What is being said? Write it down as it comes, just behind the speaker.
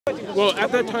Well,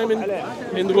 at that time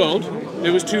in the world,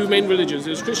 there was two main religions.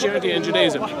 There was Christianity and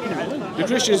Judaism. The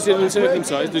Christians didn't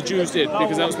circumcise, the Jews did,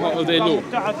 because that was part of their law.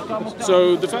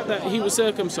 So the fact that he was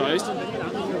circumcised,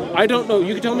 I don't know,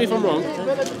 you can tell me if I'm wrong.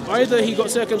 Either he got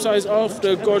circumcised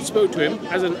after God spoke to him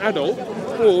as an adult,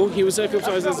 or he was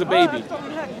circumcised as a baby.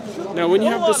 Now, when you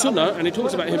have the Sunnah, and it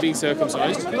talks about him being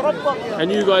circumcised,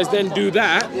 and you guys then do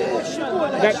that,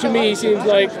 that to me seems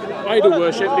like idol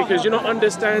worship, because you're not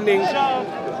understanding.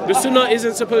 The Sunnah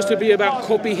isn't supposed to be about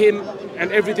copy him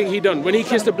and everything he done. When he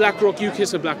kissed a black rock, you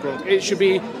kiss a black rock. It should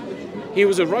be, he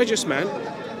was a righteous man.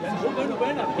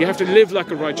 You have to live like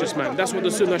a righteous man. That's what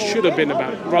the Sunnah should have been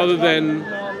about, rather than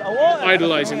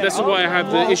idolizing. That's why I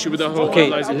have the issue with the whole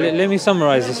idolizing. Let me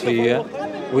summarize this for you. Yeah?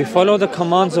 We follow the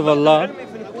commands of Allah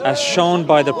as shown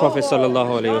by the Prophet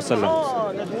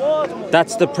ﷺ.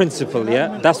 That's the principle,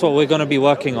 yeah? That's what we're going to be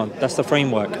working on. That's the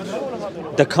framework.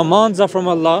 The commands are from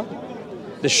Allah.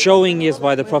 The showing is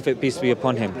by the Prophet, peace be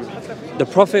upon him. The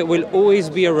Prophet will always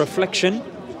be a reflection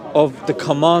of the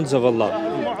commands of Allah.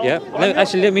 Yeah?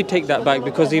 Let me take that back,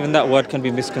 because even that word can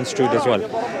be misconstrued as well.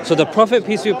 So the Prophet,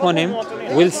 peace be upon him,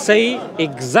 will say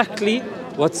exactly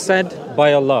what's said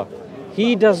by Allah.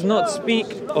 He does not speak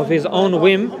of his own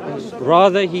whim,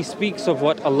 rather he speaks of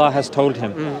what Allah has told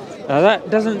him. Now that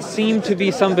doesn't seem to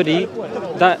be somebody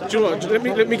that... Do you know what?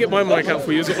 Let me get my mic out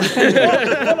for you as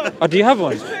well. Oh, do you have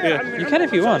one? Yeah. You can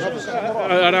if you want.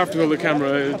 I'd have to hold the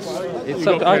camera.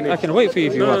 I can wait for you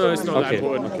if you want. No, it's not that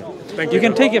important. Okay. Thank you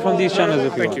can take it from these channels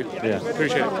if you want. Thank you. Yeah.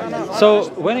 Appreciate it. So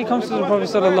when it comes to the Prophet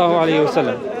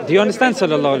ﷺ, do you understand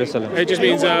ﷺ? It just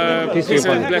means peace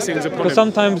and blessings upon him. Because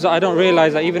sometimes I don't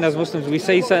realize that even as Muslims we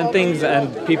say certain things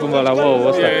and people were like, whoa,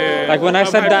 what's that? Yeah. Like when I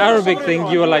said the Arabic thing,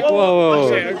 you were like,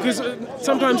 whoa. Yeah, because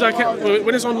sometimes I can,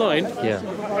 when it's online,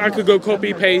 I could go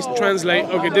copy, paste, translate,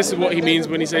 okay, this is what he means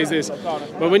when he says this.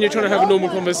 But when you're trying to have a normal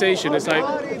conversation, it's like,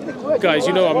 guys,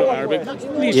 you know I'm not Arabic.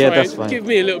 Please try give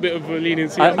me a little bit of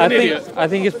leniency. I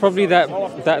think it's probably that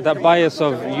bias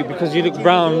of you, because you look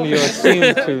brown, you're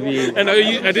assumed to be... And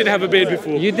I did have a beard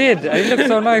before. You did. It looked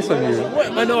so nice on you.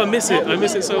 I know, I miss it. I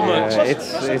miss it so much.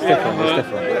 It's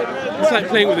different. It's like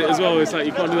playing with it as well. It's like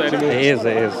you can't do that anymore. It is.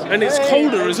 And it's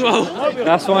colder as well.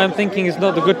 That's why I'm thinking it's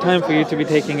not the good time for you to be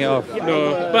taking it off.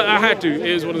 No, but I had to. It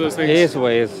is one of those things. It is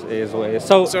what it is.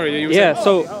 So, sorry, you were saying?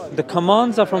 So the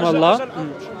commands are from Allah,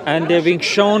 and they're being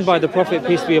shown by the Prophet,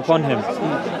 peace be upon him.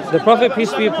 The Prophet,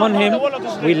 peace be upon him,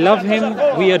 we love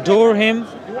him, we adore him,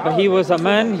 but he was a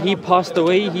man, he passed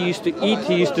away, he used to eat,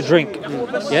 he used to drink.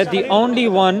 Yeah, the only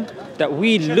one that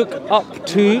we look up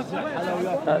to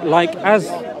like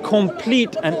as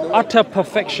complete and utter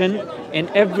perfection in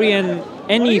every and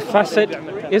any facet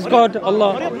is God,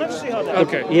 Allah.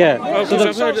 Okay. Yeah. So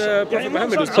I've heard Prophet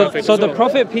Muhammad was perfect. So the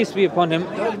Prophet, peace be upon him,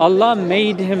 Allah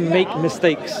made him make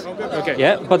mistakes. Okay.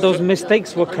 Yeah, but those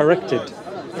mistakes were corrected.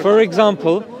 For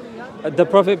example, the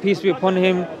Prophet, peace be upon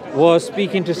him, was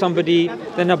speaking to somebody,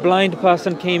 then a blind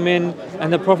person came in,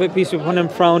 and the Prophet, peace be upon him,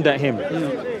 frowned at him.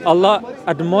 Allah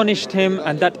admonished him,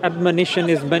 and that admonition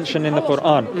is mentioned in the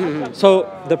Quran. So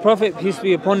the Prophet, peace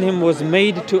be upon him, was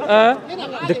made to err.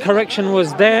 The correction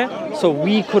was there, so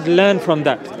we could learn from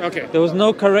that. Okay. There was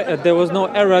no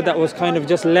error that was kind of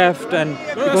just left, and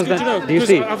that's good to know. Do you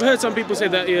see? I've heard some people say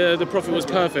that the Prophet was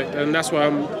perfect, and that's why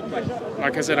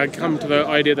like I said, I come to the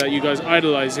idea that you guys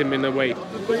idolize him in a way.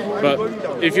 But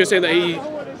if you're saying that he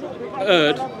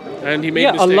erred and he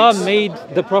made mistakes. Allah made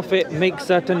the Prophet make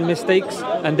certain mistakes,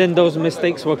 and then those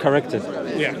mistakes were corrected.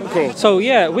 Yeah, cool. So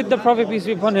with the Prophet, peace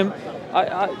be upon him,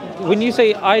 when you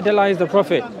say idolize the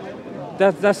Prophet,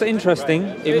 that's interesting.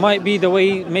 It might be the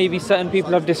way maybe certain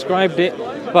people have described it,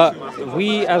 but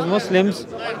we as Muslims,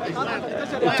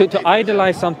 to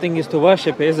idolize something is to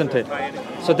worship it, isn't it?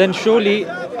 So then surely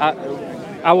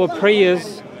our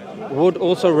prayers would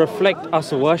also reflect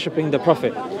us worshipping the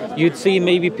Prophet. You'd see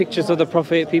maybe pictures of the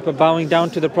Prophet, people bowing down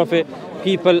to the Prophet,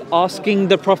 people asking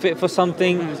the Prophet for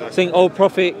something, saying, "Oh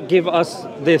Prophet, give us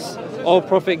this. Oh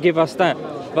Prophet, give us that."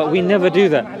 But we never do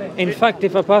that. In fact,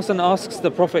 if a person asks the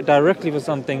Prophet directly for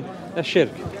something, that's shirk.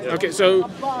 Okay, so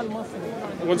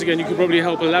once again, you could probably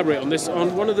help elaborate on this.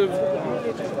 On one of the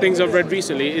things I've read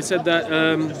recently, it said that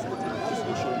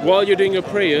while you're doing your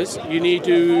prayers, you need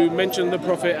to mention the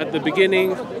Prophet at the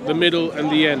beginning, the middle,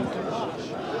 and the end.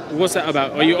 What's that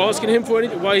about? Are you asking him for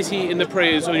anything? Why is he in the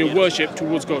prayers or your worship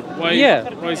towards God? Why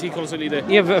is he constantly there?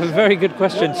 Yeah, very good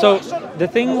question. So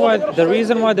the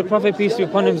reason why the Prophet, peace be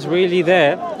upon him, is really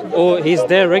there, or he's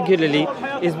there regularly,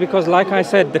 is because, like I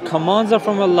said, the commands are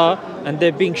from Allah and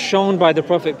they're being shown by the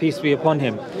Prophet, peace be upon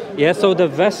him. Yeah, so the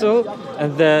vessel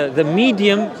and the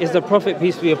medium is the Prophet,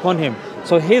 peace be upon him.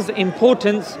 So his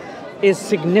importance is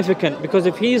significant, because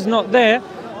if he is not there,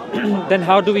 then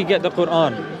how do we get the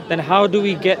Quran? Then how do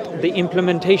we get the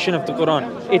implementation of the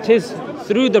Quran? It is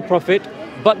through the Prophet,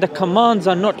 but the commands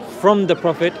are not from the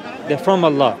Prophet, they're from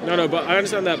Allah. No, but I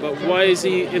understand that. But why is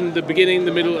he in the beginning,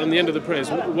 the middle, and the end of the prayers?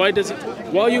 Why does it?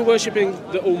 While you're worshipping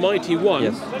the Almighty One,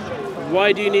 Yes.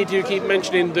 why do you need to keep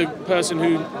mentioning the person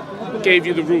who gave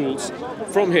you the rules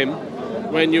from him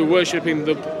when you're worshipping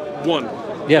the One?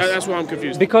 Yes. That's why I'm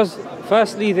confused. Because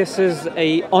firstly, this is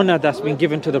a honor that's been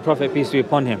given to the Prophet, peace be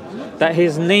upon him, that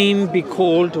his name be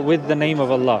called with the name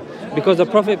of Allah. Because the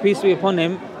Prophet, peace be upon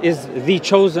him, is the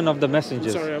chosen of the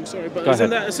messengers. I'm sorry, but Go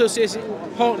isn't ahead. that associating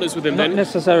partners with him Not then?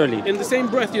 necessarily. In the same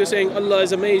breath you're saying Allah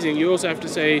is amazing, you also have to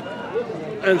say,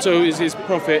 and so is his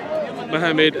Prophet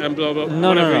Muhammad and blah blah,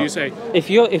 whatever you say. If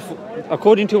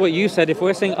according to what you said, if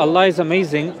we're saying Allah is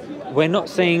amazing, we're not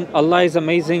saying Allah is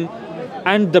amazing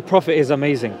and the Prophet is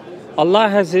amazing. Allah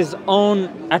has his own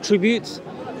attributes,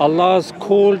 Allah's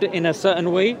called in a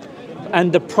certain way,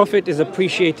 and the Prophet is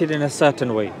appreciated in a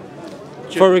certain way.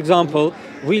 For example,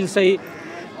 we'll say,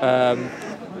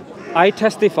 I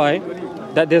testify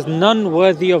that there's none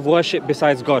worthy of worship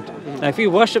besides God. Now, if you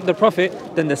worship the Prophet,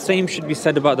 then the same should be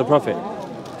said about the Prophet.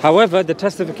 However, the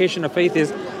testification of faith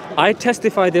is, I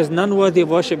testify there's none worthy of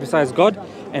worship besides God,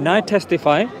 and I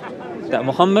testify that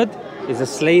Muhammad is a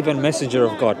slave and messenger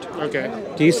of God. Okay.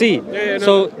 Do you see? Yeah, no.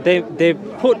 So they're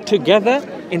put together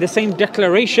in the same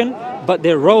declaration, but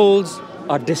their roles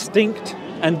are distinct,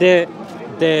 and their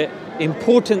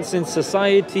importance in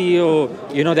society, or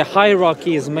the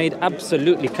hierarchy is made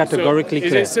absolutely categorically so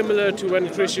is clear. it similar to when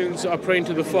Christians are praying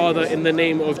to the Father in the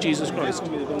name of Jesus Christ?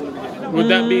 Would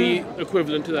that be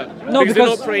equivalent to that? No, because they're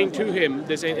because- not praying to him,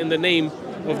 they're saying in the name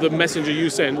of the messenger you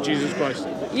sent, Jesus Christ.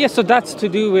 Yeah, so that's to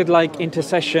do with like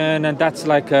intercession, and that's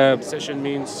like a Session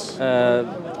means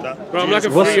That Well, I'm like a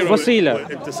Jesus three-year-old. Wasila.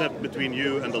 will intercept between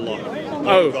you and Allah.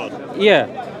 Oh. God. yeah.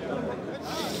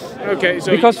 okay.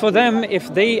 So Because for them,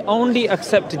 if they only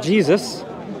accept Jesus,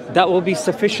 that will be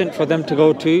sufficient for them to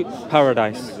go to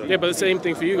paradise. yeah, but the same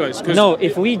thing for you guys. 'cause- No,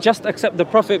 if we just accept the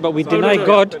Prophet but we Oh, deny no.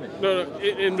 God, No.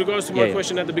 In regards to my Yeah.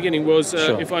 question at the beginning was,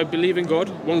 Sure. if I believe in God,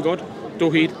 one God,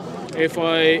 Tawheed, if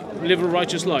I live a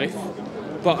righteous life,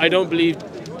 but I don't believe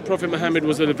Prophet Muhammad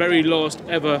was the very last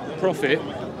ever prophet,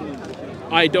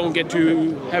 I don't get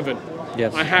to heaven.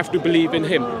 Yes. I have to believe in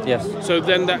him. Yes. So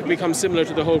then that becomes similar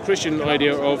to the whole Christian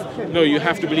idea of, no, you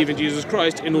have to believe in Jesus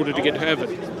Christ in order to get to heaven.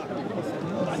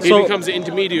 He So- becomes the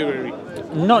intermediary.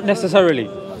 not necessarily.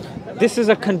 This is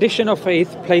a condition of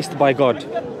faith placed by God.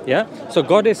 Yeah? So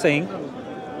God is saying,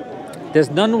 there's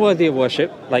none worthy of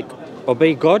worship, like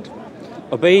obey God,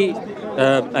 obey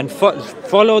and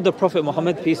follow the Prophet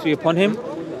Muhammad, peace be upon him.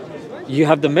 You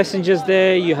have the messengers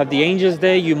there, you have the angels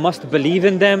there, you must believe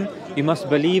in them, you must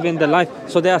believe in the life.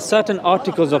 So there are certain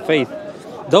articles of faith.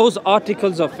 Those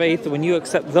articles of faith, when you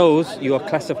accept those, you are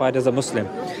classified as a Muslim.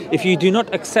 If you do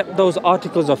not accept those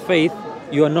articles of faith,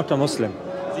 you are not a Muslim.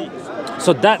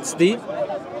 So that's the...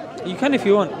 You can if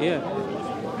you want, yeah.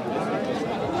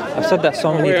 I've said that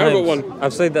so many wait, I times. got one.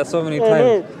 I've said that so many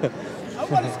Oh, times.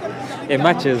 It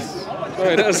matches.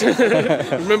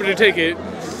 Alright, remember to take it.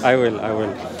 I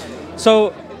will.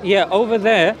 So yeah, over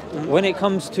there, when it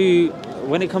comes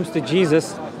to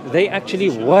Jesus, they actually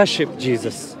worship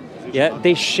Jesus. Yeah,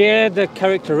 they share the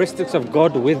characteristics of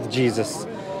God with Jesus.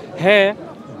 Here,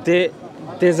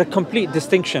 there's a complete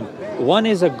distinction. One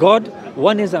is a God,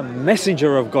 one is a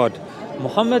messenger of God.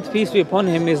 Muhammad, peace be upon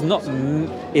him, is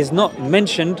not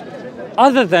mentioned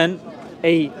other than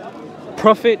a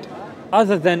prophet,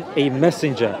 other than a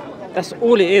messenger. That's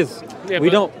all it is. Yeah,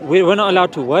 We're not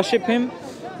allowed to worship him.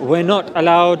 We're not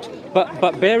allowed,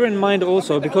 but bear in mind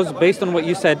also, because based on what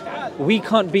you said, we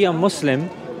can't be a Muslim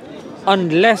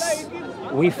unless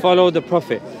we follow the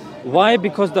Prophet. Why?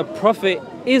 Because the Prophet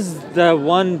is the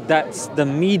one that's the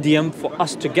medium for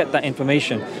us to get that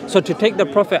information. So to take the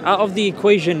Prophet out of the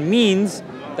equation means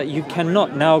that you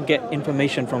cannot now get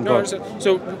information from No, God.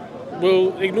 so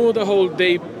we'll ignore the whole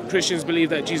day Christians believe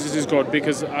that Jesus is God,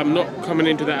 because I'm not coming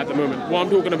into that at the moment. What I'm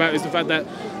talking about is the fact that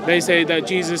they say that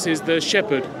Jesus is the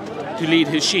shepherd to lead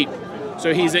his sheep.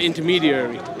 So he's the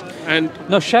intermediary. And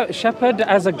No, shepherd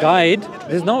as a guide,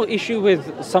 there's no issue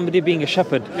with somebody being a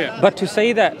shepherd. Yeah. But to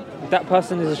say that that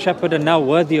person is a shepherd and now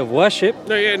worthy of worship,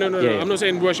 no. Yeah. I'm not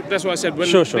saying worship. That's what I said. When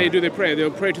Sure. they do their prayer,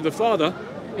 they'll pray to the Father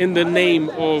in the name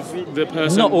of the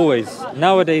person. not always.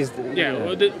 Nowadays, Yeah,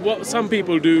 well, what some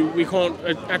people do, we can't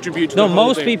attribute to no, the whole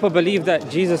most thing. people believe that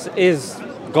Jesus is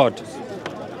God.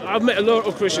 I've met a lot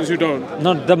of Christians who don't.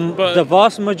 No, the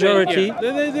vast majority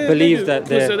believe do. that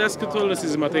they're... So that's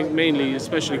Catholicism, I think, mainly,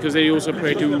 especially because they also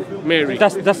pray to Mary.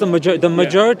 That's the majority. The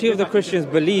majority of the Christians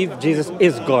believe Jesus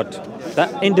is God.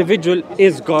 That individual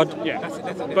is God. Yeah,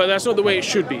 but that's not the way it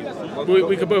should be.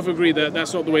 We could both agree that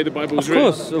that's not the way the Bible's written.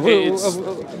 Of course. It's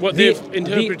what they've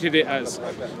interpreted it as.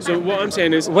 So what I'm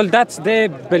saying is... Well, that's their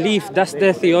belief, that's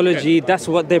their theology, that's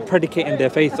what they're predicating their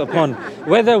faith upon.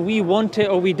 Whether we want it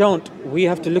or we don't, we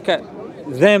have to look at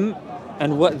them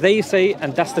and what they say,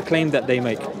 and that's the claim that they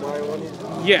make.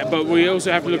 Yeah, but we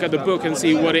also have to look at the book and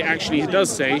see what it actually does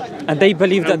say. And they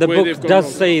believe that the book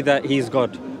does say that he's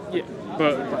God. Yeah,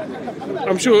 but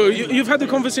I'm sure you've had the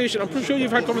conversation. I'm pretty sure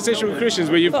you've had conversation with Christians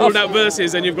where you've pulled out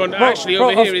verses and you've gone, actually,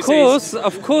 over here it says...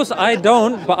 Of course I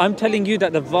don't, but I'm telling you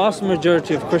that the vast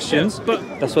majority of Christians,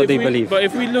 that's what they believe. But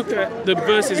if we look at the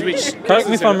verses which... Correct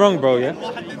me if I'm wrong, bro, yeah?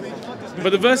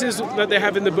 But the verses that they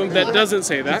have in the book that doesn't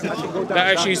say that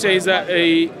actually says that,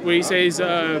 where he says,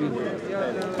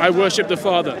 I worship the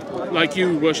Father, like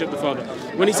you worship the Father.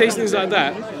 When he says things like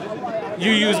that,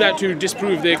 you use that to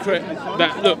disprove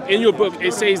that, look, in your book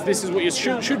it says this is what you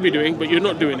should be doing, but you're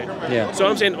not doing it. Yeah. So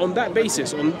I'm saying on that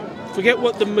basis, forget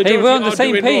what the majority we're on the are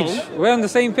same doing page. wrong. We're on the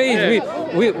same page.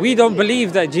 Yeah. We don't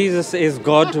believe that Jesus is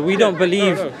God. We don't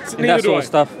believe in that sort of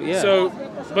stuff. Yeah. So,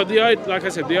 but like I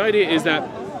said, the idea is that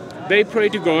they pray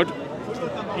to God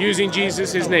using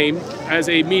Jesus' name as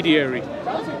a mediary,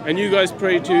 and you guys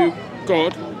pray to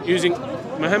God using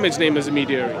Muhammad's name as a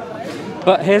mediary.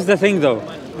 But here's the thing, though.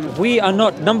 We are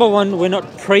not, number one, we're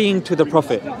not praying to the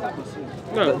Prophet.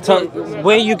 No. So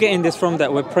where are you getting this from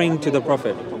that we're praying to the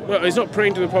Prophet? Well, it's not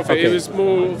praying to the Prophet. Okay. It was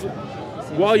more of,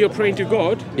 while you're praying to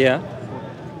God, yeah,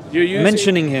 you're using,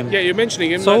 mentioning him. Yeah, you're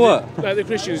mentioning him. So like what? Like the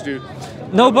Christians do.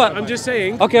 No, but I'm just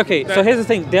saying. Okay. So here's the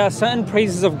thing. There are certain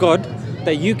praises of God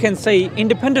that you can say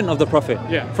independent of the Prophet.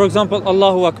 Yeah. For example,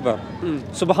 Allahu Akbar,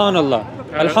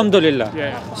 Subhanallah, Alhamdulillah.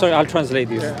 Yeah. Sorry, I'll translate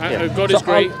these. God is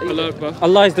great. Allah Akbar.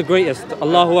 Allah is the greatest.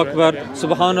 Allahu Akbar.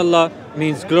 Subhanallah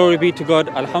means glory be to God.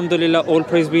 Alhamdulillah, all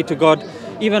praise be to God.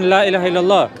 Even La ilaha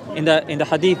illallah, in the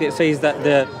hadith it says that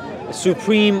the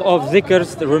supreme of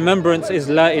dhikrs, the remembrance, is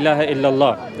La ilaha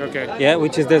illallah. Okay. Yeah,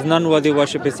 which is there's none worthy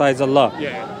worship besides Allah.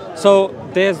 Yeah. So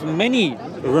there's many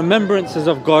remembrances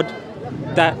of God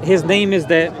that his name is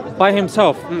there by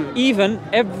himself. Even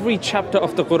every chapter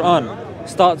of the Quran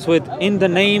starts with, in the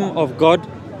name of God,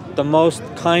 the most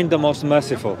kind, the most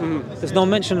merciful. There's no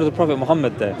mention of the Prophet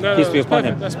Muhammad there, peace be upon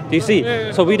him. Do you see?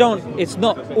 Yeah. So it's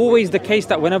not always the case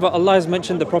that whenever Allah is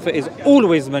mentioned, the Prophet is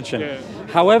always mentioned.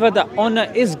 Yeah. However, the honor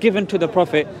is given to the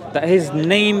Prophet that his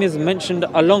name is mentioned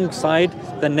alongside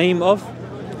the name of...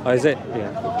 Oh, is it?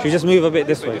 Yeah. Should we just move a bit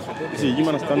this way? See, you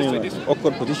man are standing in an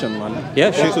awkward position, man.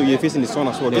 Yeah, sure. Also, you're facing the sun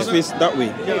as well. Just face that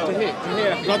way.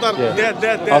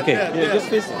 Okay. Yeah, just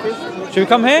face. Should we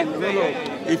come here?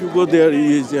 If you go there,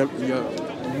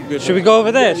 Should we go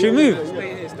over there? Should we move?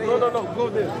 No, go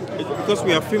there. Because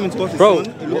we are filming towards the Bro.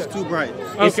 sun, it looks too bright.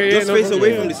 Okay, Just face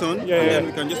away from the sun, and then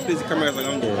we can just place the cameras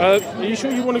around you. Are you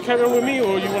sure you want to carry on with me,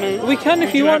 or you want to? We can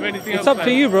if you want. It's up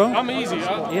to you, bro. I'm easy.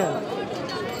 Yeah.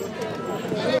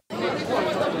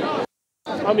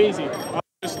 I'm easy.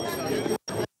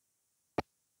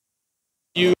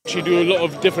 You actually do a lot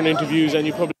of different interviews, and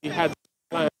you probably had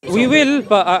plans. We will,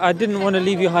 but I didn't want to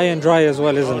leave you high and dry as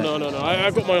well, isn't it? No. I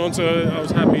got my answer. I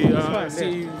was happy. I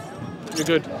see you're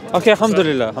good. Okay,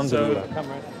 alhamdulillah.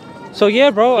 So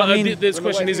yeah, bro. But, I mean, this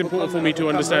question is important for me to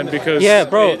understand because yeah,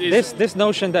 bro. This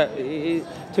notion that,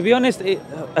 to be honest,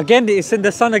 again, it's in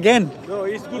the sun again. No,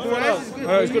 it's good for us.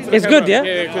 It's good for It's good, yeah?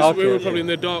 Yeah, because we were Okay. probably in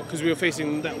the dark because we were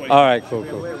facing that way. All right, cool.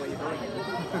 Is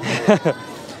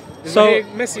So, my hair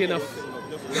messy enough?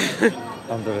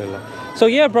 alhamdulillah. So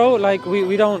yeah, bro. Like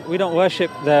we don't worship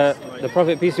the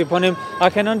Prophet, peace be upon him. I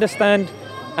can understand,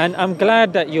 and I'm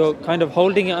glad that you're kind of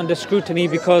holding it under scrutiny,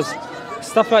 because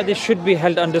stuff like this should be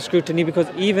held under scrutiny, because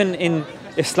even in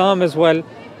Islam as well,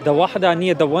 the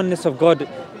wahdaniyah, the oneness of God,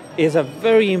 is a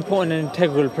very important and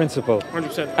integral principle.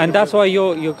 100%. And that's why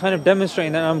you're kind of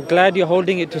demonstrating that. I'm glad you're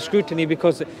holding it to scrutiny,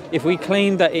 because if we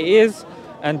claim that it is,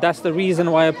 and that's the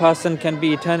reason why a person can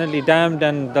be eternally damned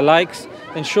and the likes,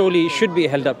 then surely it should be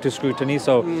held up to scrutiny.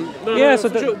 So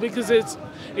Sure, because it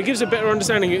gives a better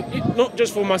understanding, not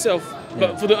just for myself,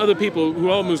 but for the other people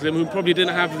who are Muslim, who probably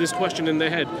didn't have this question in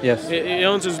their head. Yes. It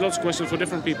answers lots of questions for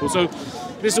different people. So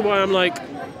this is why I'm like,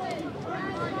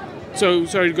 so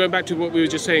sorry, going back to what we were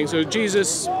just saying. So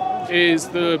Jesus is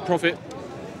the Prophet.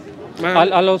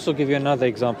 I'll also give you another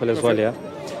example as well, yeah.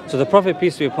 So the Prophet,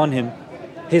 peace be upon him,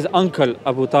 his uncle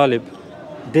Abu Talib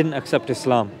didn't accept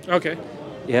Islam. Okay.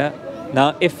 Yeah.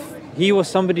 Now, if he was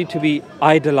somebody to be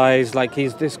idolized, like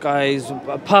this guy is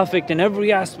perfect in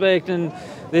every aspect, and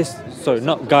this, sorry,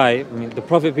 not guy, I mean the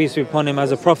Prophet, peace be upon him,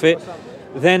 as a prophet.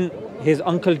 Then his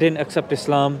uncle didn't accept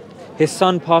Islam. His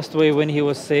son passed away when he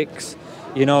was 6.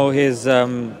 You know, his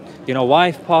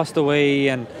wife passed away,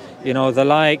 and the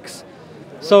likes.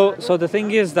 So the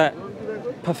thing is that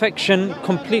perfection,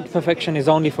 complete perfection, is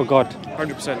only for God.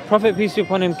 100%. Prophet, peace be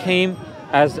upon him, came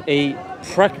as a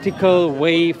practical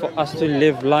way for us to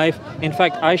live life. In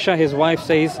fact, Aisha, his wife,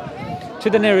 says, to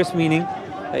the nearest meaning,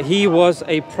 he was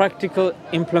a practical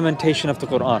implementation of the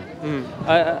Quran.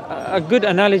 A good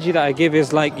analogy that I give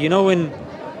is like, when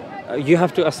you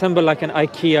have to assemble like an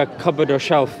IKEA cupboard or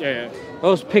shelf. Yeah.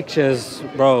 Those pictures,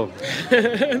 bro.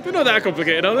 They're not that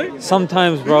complicated, are they?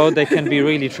 Sometimes, bro, they can be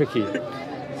really tricky.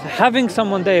 Having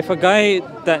someone there, if a guy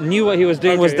that knew what he was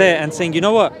doing was there and saying, you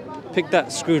know what, pick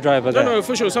that screwdriver there. No,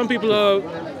 for sure. Some people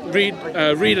read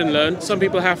and learn. Some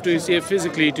people have to see it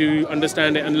physically to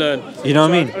understand it and learn. You know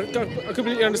what I mean? I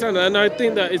completely understand that, and I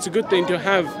think that it's a good thing to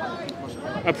have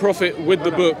a prophet with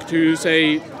the book to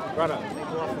say. Brother,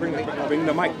 bring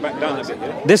the mic back down a bit.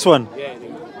 Yeah? This one. Yeah.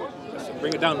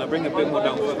 Bring it down now. Bring it a bit more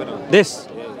down, further down. This.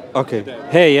 Okay.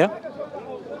 Here,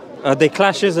 yeah. They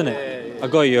clash, isn't it? Yeah. I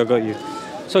got you.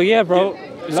 So yeah, bro.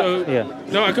 So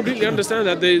no, I completely understand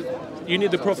that. You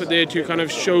need the prophet there to kind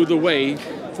of show the way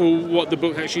for what the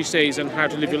book actually says and how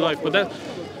to live your life. But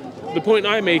the point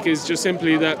I make is just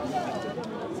simply that,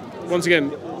 once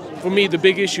again, for me, the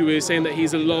big issue is saying that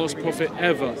he's the last prophet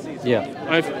ever. Yeah.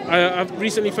 I've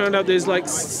recently found out there's like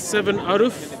 7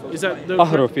 Aruf. Is that the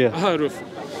Ahruf? Yeah. Ahruf.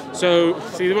 So,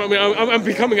 see what I mean? I'm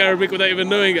becoming Arabic without even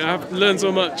knowing it. I've learned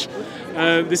so much.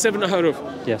 There's 7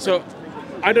 Ahruf. Yeah. So,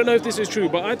 I don't know if this is true,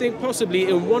 but I think possibly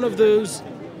in one of those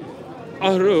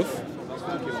Ahruf,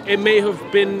 it may have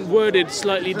been worded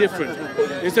slightly different.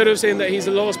 Instead of saying that he's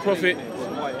the last prophet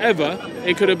ever,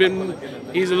 it could have been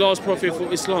he's the last prophet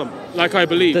for Islam, like I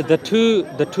believe. The two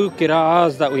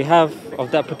qira'ahs that we have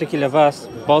of that particular verse,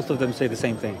 both of them say the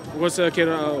same thing. What's a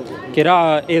qira'ah?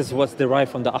 Qira'ah is what's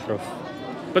derived from the ahruf.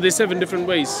 But there's 7 different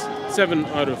ways, 7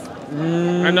 Ahruf.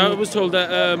 And I was told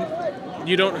that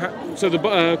you don't have. So the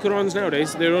Qurans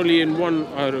nowadays, they're only in 1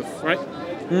 Ahruf, right?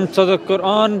 So the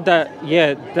Quran,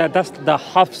 that's the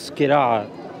Hafs Qira'ah.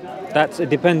 It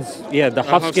depends. Yeah, the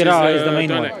Hafs Qira'ah is the main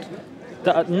dialect.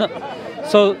 one.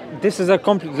 So this is a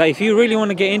complete. Like, if you really want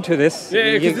to get into this,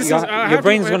 your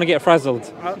brain's going to get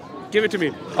frazzled. Give it to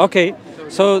me. Okay,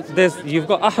 so you've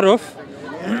got Ahruf.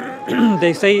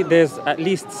 They say there's at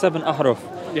least 7 Ahruf.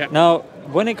 Yeah. Now,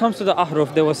 when it comes to the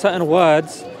Ahruf, there were certain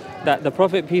words that the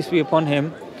Prophet, peace be upon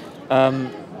him,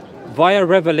 via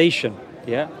revelation,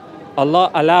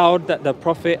 Allah allowed that the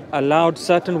Prophet allowed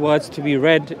certain words to be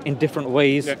read in different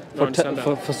ways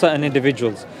for certain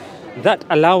individuals. That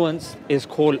allowance is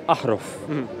called Ahruf.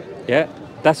 Yeah,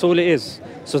 that's all it is.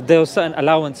 So there were certain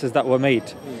allowances that were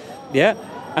made. Yeah,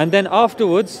 and then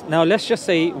afterwards, now let's just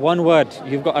say one word.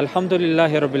 You've got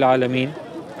Alhamdulillahi Rabbil Alameen.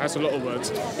 That's a lot of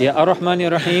words. Yeah, Ar-Rahmani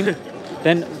Ar-Rahim.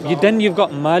 then you've got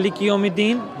Maliki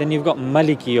Yawmiddin. Then you've got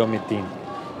Maliki Yawmiddin.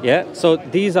 Yeah, so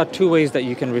these are 2 ways that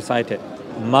you can recite it.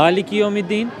 Maliki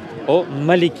Yawmiddin or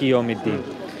Maliki Yawmiddin.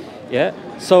 Yeah.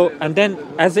 So, and then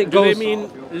as it goes, do they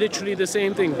mean literally the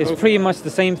same thing? It's pretty much the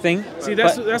same thing. See,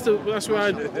 that's why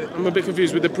I'm a bit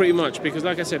confused with the pretty much, because,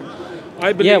 like I said,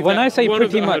 I believe. Yeah, when I say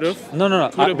pretty much, no.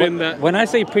 When I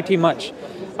say pretty much,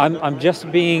 I'm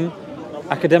just being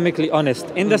academically honest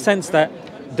in the sense that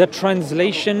the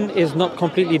translation is not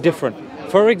completely different.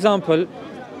 For example,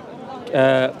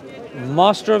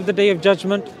 Master of the Day of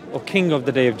Judgment or King of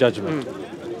the Day of Judgment.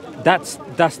 That's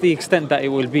the extent that it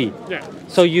will be. Yeah.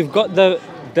 So you've got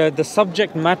the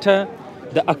subject matter,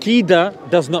 the Aqidah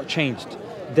does not change.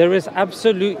 There is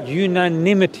absolute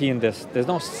unanimity in this. There's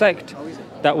no sect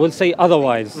that will say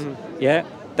otherwise. Yeah,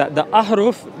 that the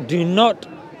Ahruf do not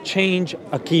change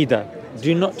Aqidah,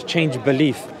 do not change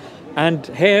belief. And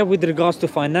here, with regards to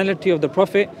finality of the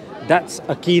Prophet, that's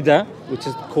Aqidah, which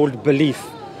is called belief.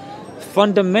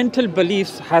 Fundamental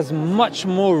beliefs has much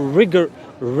more rigor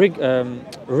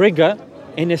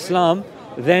in Islam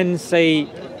than, say,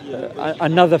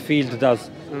 another field does,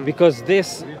 because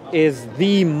this is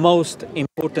the most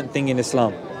important thing in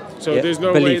Islam. So there's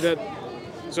no belief. way that.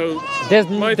 So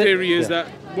my theory is that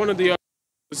one of the.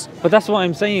 But that's what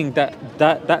I'm saying.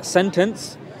 That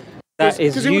sentence.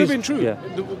 Because it would have been true. Yeah.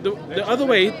 The other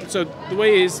way, so the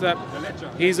way is that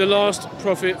he's the last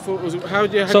prophet for. How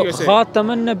do you say?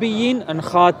 Khatam an-Nabiyyin and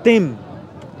Khatim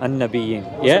an-Nabiyyin.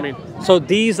 Yeah. What does that mean? So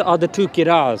these are the 2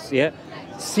 qira'ahs. Yeah.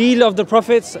 Seal of the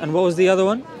prophets, and what was the other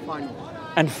one? Final.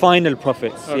 And final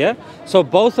prophets. Okay. Yeah. So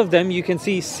both of them, you can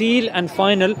see seal and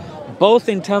final. both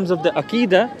in terms of the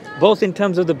aqidah, both in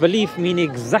terms of the belief, mean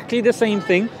exactly the same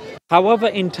thing. However,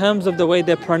 in terms of the way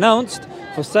they're pronounced,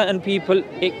 for certain people,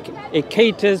 it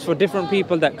caters for different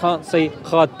people that can't say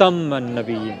Khatam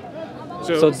an-Nabiyyin.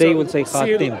 So they will say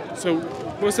Khatim. So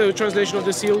what's the translation of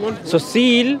the seal one? So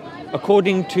seal,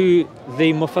 according to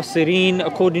the Mufassirin,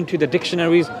 according to the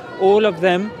dictionaries, all of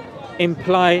them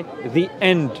imply the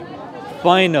end,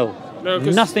 final,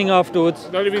 nothing afterwards.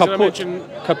 The only reason I mentioned,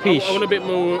 capiche. I want a bit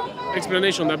more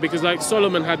explanation on that, because like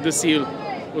Solomon had the seal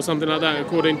or something like that,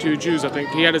 according to Jews, I think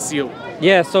he had a seal.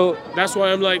 Yeah, so that's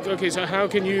why I'm like, okay, so how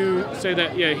can you say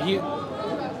that? Yeah,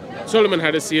 Solomon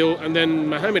had a seal, and then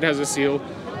Muhammad has a seal,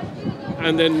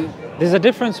 and then there's a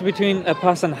difference between a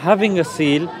person having a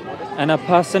seal and a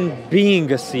person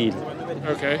being a seal.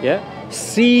 Okay. Yeah.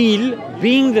 Seal,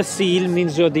 being the seal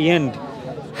means you're the end.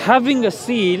 Having a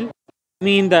seal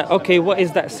mean that, okay, what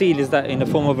is that seal? Is that in the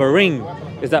form of a ring?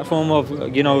 Is that form of,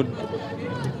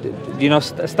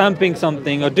 stamping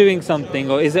something or doing something,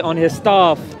 or is it on his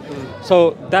staff?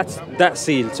 So that's that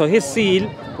seal. So his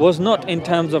seal was not in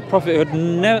terms of prophethood,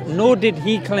 nor did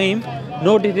he claim,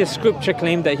 nor did his scripture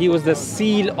claim that he was the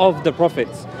seal of the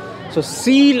prophets. So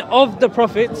seal of the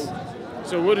prophets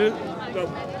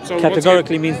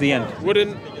categorically means the end.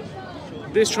 Wouldn't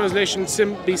this translation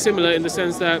be similar in the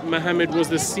sense that Muhammad was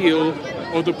the seal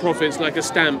of the prophets, like a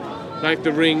stamp, like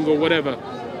the ring or whatever?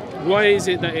 Why is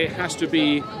it that it has to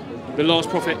be the last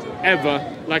prophet ever,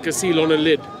 like a seal on a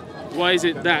lid? Why is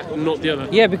it that and not the other?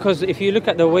 Yeah, because if you look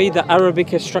at the way the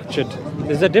Arabic is structured,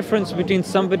 there's a difference between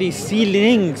somebody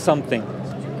sealing something,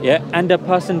 and a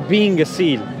person being a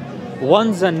seal.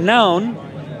 One's a noun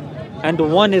and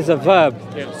one is a verb.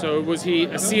 Yeah, so was he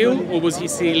a seal or was he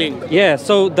sealing? Yeah,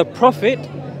 so the prophet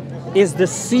is the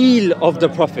seal of the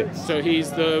prophets. So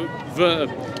he's the verb.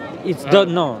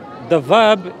 The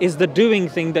verb is the doing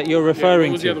thing that you're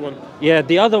referring to. What was the other one? Yeah,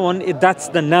 the other one, that's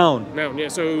the noun. Noun, yeah,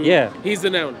 so he's the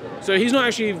noun. So he's not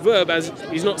actually verb, as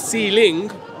he's not sealing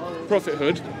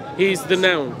prophethood, he's the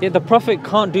noun. Yeah, the prophet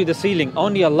can't do the sealing,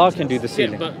 only Allah can do the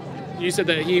sealing. Yeah, but you said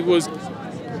that he was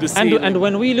the seal. And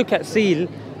when we look at seal,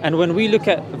 and when we look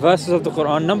at verses of the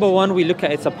Quran, number one, we look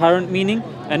at its apparent meaning.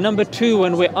 And number two,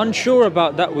 when we're unsure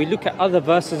about that, we look at other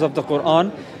verses of the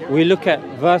Quran. We look at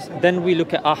then we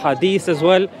look at ahadith as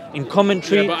well in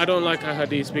commentary. Yeah, but I don't like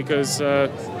ahadith because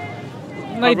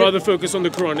I'd rather focus on the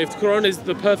Quran. If the Quran is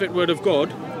the perfect word of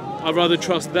God, I'd rather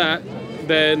trust that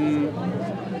than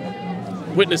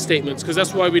witness statements, because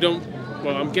that's why we don't.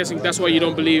 Well, I'm guessing that's why you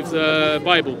don't believe the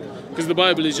Bible, because the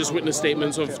Bible is just witness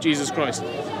statements of Jesus Christ.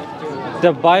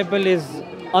 The Bible is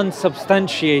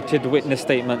unsubstantiated witness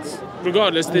statements.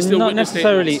 Regardless, they're still not witness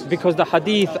necessarily, statements. because the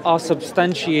hadith are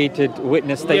substantiated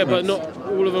witness statements. Yeah, but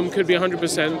not all of them could be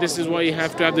 100%. This is why you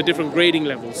have to have the different grading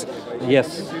levels.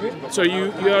 Yes. So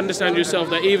you understand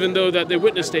yourself that even though that they're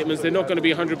witness statements, they're not going to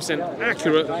be 100%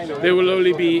 accurate. There will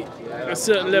only be a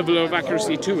certain level of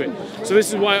accuracy to it. So this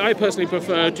is why I personally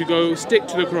prefer to stick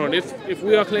to the Quran. If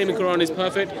we are claiming Quran is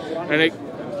perfect and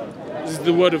this is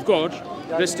the word of God,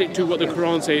 let's stick to what the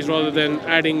Quran says rather than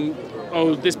adding,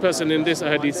 oh, this person in this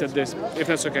hadith said this, if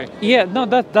that's okay. Yeah, no,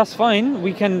 that's fine.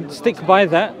 We can stick by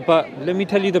that. But let me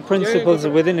tell you the principles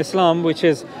within Islam, which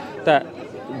is that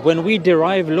when we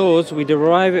derive laws, we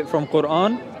derive it from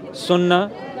Quran,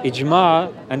 Sunnah,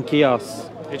 Ijma' and Qiyas.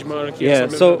 Ijma' and Qiyas. Yeah,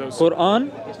 so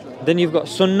Quran, then you've got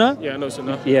Sunnah. Yeah, no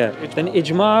Sunnah. Yeah, then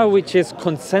Ijma', which is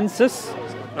consensus.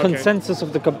 Consensus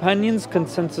of the companions,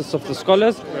 consensus of the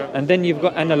scholars, and then you've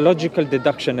got analogical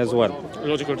deduction as well.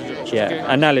 Logical deduction. Yeah, okay.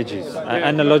 Analogies.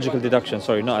 Analogical deduction,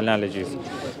 sorry, not analogies.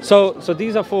 So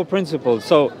these are four principles.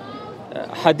 So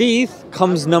hadith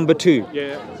comes number two.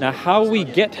 Yeah. Now how we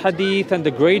get hadith and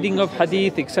the grading of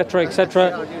hadith,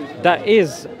 etc., that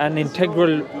is an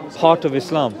integral part of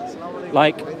Islam.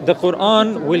 Like the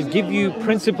Quran will give you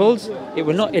principles, it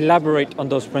will not elaborate on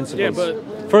those principles. Yeah,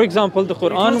 but for example, the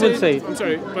Quran will say... I'm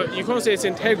sorry, but you can't say it's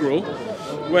integral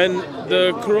when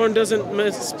the Quran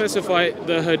doesn't specify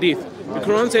the hadith. The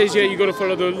Quran says, you got to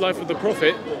follow the life of the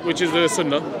Prophet, which is the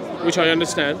Sunnah, which I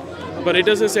understand, but it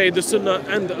doesn't say the Sunnah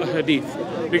and the hadith,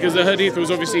 because the hadith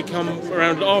was obviously come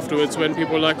around afterwards when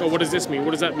people were like, oh, what does this mean?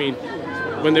 What does that mean?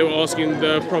 When they were asking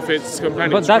the Prophet's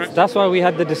companions. But that's why we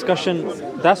had the discussion.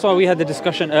 That's why we had the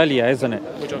discussion earlier, isn't it?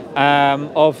 Which one?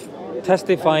 Of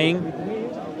testifying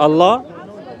Allah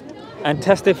and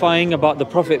testifying about the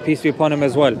Prophet, peace be upon him,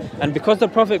 as well. And because the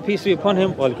Prophet, peace be upon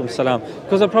him, walaikum salam,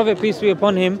 because the Prophet, peace be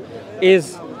upon him,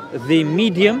 is the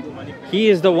medium, he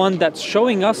is the one that's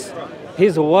showing us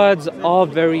his words are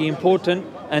very important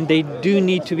and they do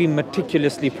need to be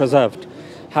meticulously preserved.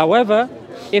 However,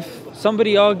 if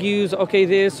somebody argues, okay,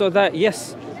 this or that,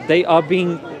 yes, they are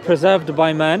being preserved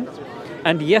by man.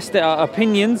 And yes, there are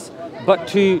opinions, but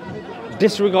to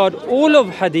disregard all of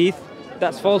hadith,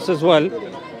 that's false as well,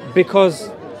 because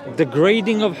the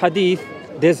grading of hadith,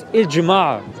 there's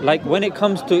ijma'. Like when it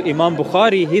comes to Imam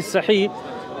Bukhari, his Sahih,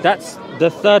 that's the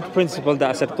third principle that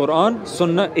I said, Quran,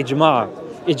 Sunnah, ijma'.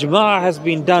 Ijma' has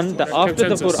been done that after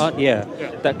Consensus. the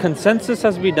Quran, that consensus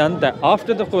has been done that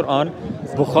after the Quran,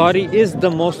 Bukhari is the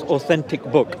most authentic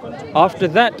book. After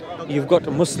that, you've got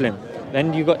Muslim,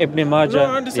 then you've got Ibn Majah. No,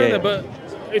 I understand that, but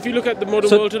if you look at the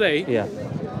modern world today,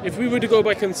 if we were to go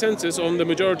by consensus on the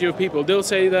majority of people, they'll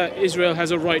say that Israel has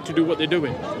a right to do what they're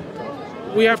doing.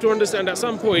 We have to understand at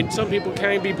some point, some people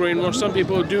can be brainwashed, some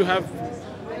people do have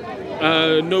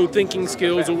no thinking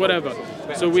skills or whatever.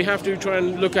 So we have to try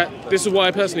and look at, this is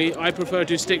why personally I prefer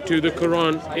to stick to the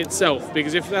Quran itself,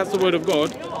 because if that's the word of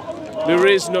God, there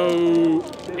is no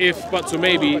if, buts or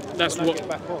maybe. That's what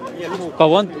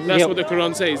what the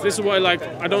Quran says. This is why, like,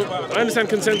 I understand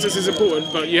consensus is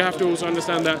important, but you have to also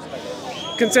understand that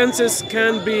consensus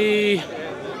can be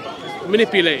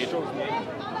manipulated.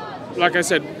 Like I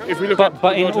said, if we look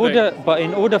but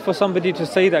in order for somebody to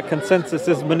say that consensus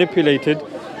is manipulated,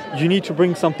 you need to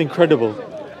bring something credible.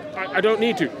 I don't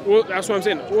need to. Well, that's what I'm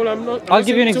saying. I'll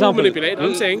give you an example.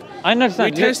 I'm saying I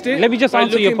understand. We test it. Let me just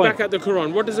answer your point. Looking back at the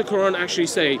Quran, what does the Quran actually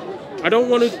say? I don't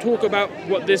want to talk about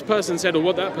what this person said or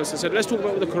what that person said. Let's talk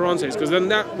about what the Quran says, because then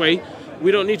that way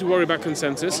we don't need to worry about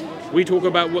consensus. We talk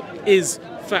about what is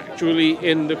factually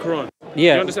in the Quran.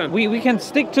 Yeah, you understand? We can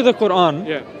stick to the Quran.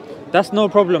 Yeah. That's no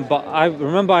problem, but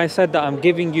I said that I'm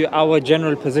giving you our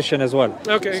general position as well.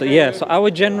 Okay. So so our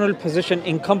general position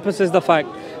encompasses the fact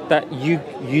that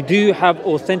you do have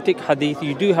authentic hadith,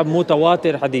 you do have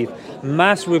mutawatir hadith,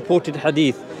 mass reported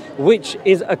hadith, which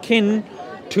is akin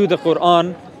to the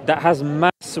Quran that has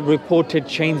mass reported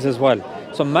chains as well.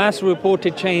 So mass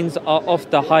reported chains are of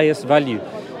the highest value.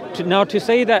 To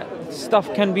say that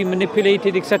stuff can be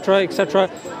manipulated, etc., etc.,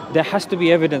 there has to be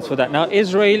evidence for that. Now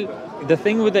Israel, the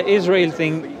thing with the Israel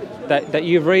thing that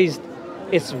you've raised,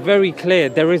 it's very clear.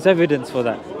 There is evidence for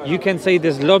that. You can say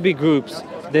there's lobby groups,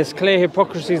 there's clear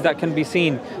hypocrisies that can be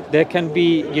seen. There can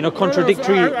be,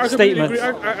 contradictory statements.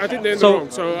 I think they're in the wrong.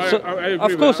 So I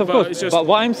agree of course, with that. Of course. But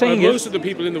what I'm saying is, most of the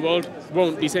people in the world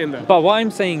won't be saying that. But what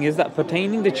I'm saying is that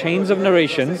pertaining the chains of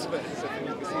narrations,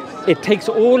 it takes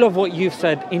all of what you've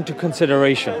said into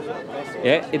consideration.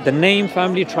 Yeah, the name,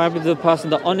 family, tribe of the person,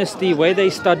 the honesty, where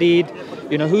they studied,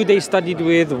 who they studied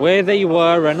with, where they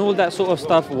were, and all that sort of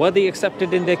stuff. Were they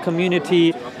accepted in their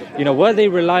community? Were they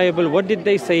reliable? What did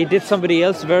they say? Did somebody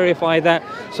else verify that?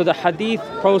 So the hadith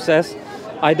process,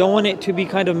 I don't want it to be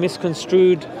kind of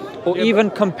misconstrued or even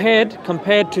compared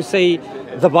to, say,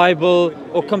 the Bible,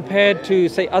 or compared to,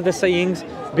 say, other sayings,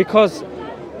 because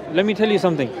let me tell you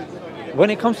something. When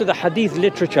it comes to the hadith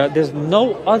literature, there's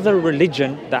no other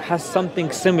religion that has something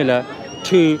similar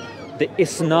to the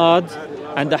isnad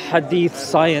and the hadith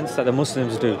science that the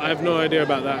Muslims do. I have no idea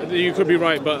about that. You could be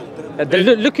right, but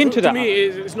look into that. To me,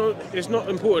 it's not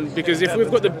important, because if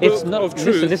we've got the book of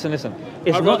truth, listen. It's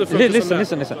not.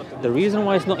 Listen. The reason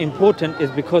why it's not important is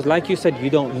because, like you said, you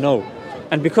don't know,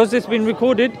 and because it's been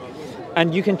recorded,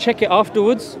 and you can check it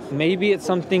afterwards. Maybe it's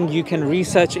something you can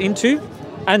research into,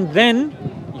 and then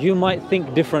you might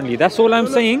think differently. That's all I'm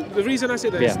saying. The reason I say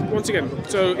that is, once again,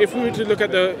 so if we were to look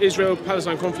at the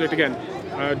Israel-Palestine conflict again,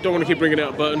 I don't want to keep bringing it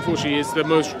up, but unfortunately it's the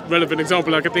most relevant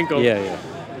example I could think of. Yeah.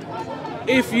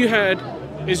 If you had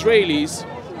Israelis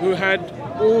who had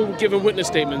all given witness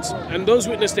statements, and those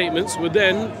witness statements were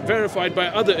then verified by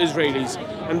other Israelis,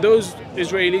 and those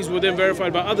Israelis were then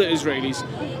verified by other Israelis,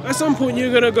 at some point you're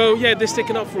going to go, yeah, they're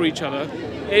sticking up for each other.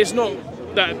 It's not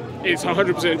that it's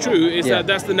 100% true, it's that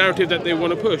that's the narrative that they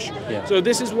want to push. So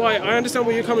this is why I understand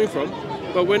where you're coming from,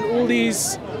 but when all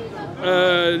these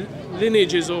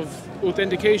lineages of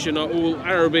authentication are all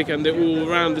Arabic and they're all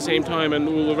around the same time and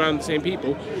all around the same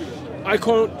people, I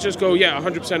can't just go, yeah,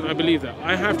 100% I believe that.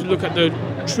 I have to look at the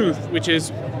truth, which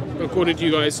is, according to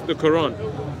you guys, the Quran.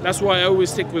 That's why I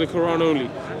always stick with the Quran only.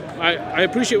 I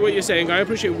appreciate what you're saying, I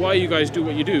appreciate why you guys do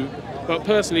what you do, but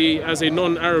personally, as a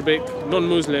non-Arabic,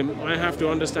 non-Muslim, I have to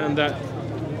understand that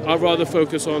I'd rather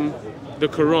focus on the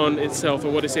Quran itself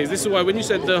and what it says. This is why when you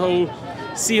said the whole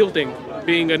seal thing,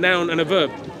 being a noun and a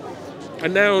verb, a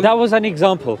noun... That was an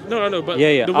example. No, but...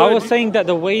 Yeah. I was saying that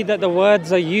the way that the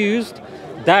words are used,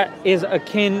 that is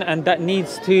akin, and that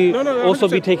needs to also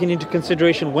be taken into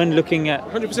consideration when looking at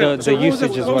 100%. the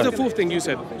usage as well. What was the fourth thing you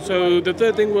said? So the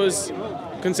third thing was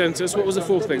consensus. What was the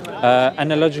fourth thing?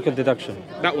 Analogical deduction.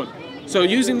 That one. So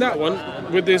using that one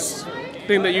with this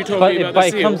thing that you told me about the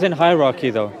seal... But it comes in hierarchy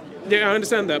though. Yeah, I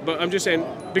understand that, but I'm just saying,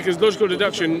 Because logical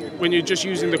deduction, when you're just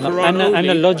using the Quran only...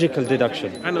 Analogical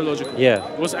deduction. Analogical. Yeah.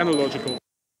 What's analogical?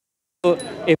 So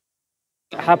if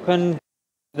it happened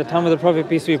at the time of the Prophet,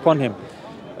 peace be upon him,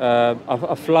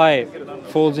 a fly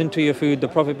falls into your food, the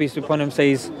Prophet, peace be upon him,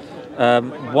 says,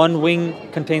 one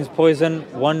wing contains poison,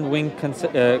 one wing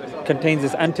contains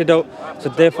this antidote, so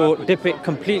therefore dip it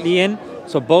completely in,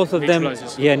 so both of them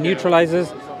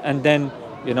neutralizes, and then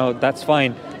that's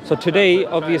fine. So today,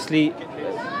 obviously,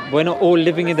 we're not all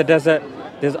living in the desert.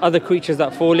 There's other creatures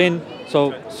that fall in.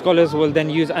 So scholars will then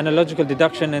use analogical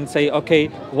deduction and say, okay,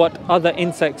 what other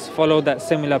insects follow that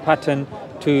similar pattern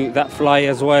to that fly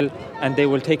as well? And they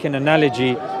will take an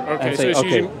analogy and say, so it's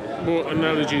using more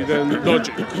analogy than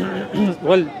logic.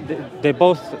 Well, they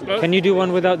both. Can you do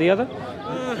one without the other?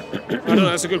 I don't know.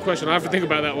 That's a good question. I have to think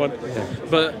about that one. Yeah.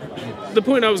 But the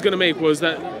point I was going to make was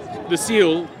that the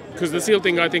seal, because the seal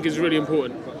thing I think is really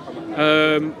important.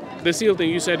 The seal thing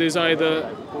you said is either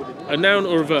a noun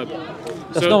or a verb.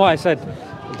 That's not what I said.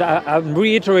 I'm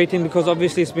reiterating because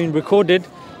obviously it's been recorded.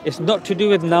 It's not to do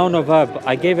with noun or verb.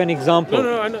 I gave an example.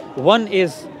 No, I know. One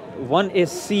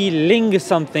is sealing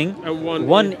something. And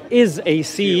one is a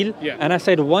seal. Yeah. And I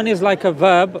said one is like a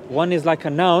verb, one is like a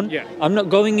noun. Yeah. I'm not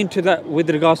going into that with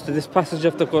regards to this passage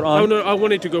of the Quran. Oh no, I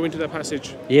wanted to go into that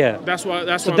passage. Yeah. That's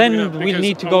why. So then we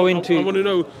need to go into. I want to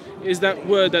know, is that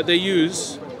word that they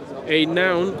use a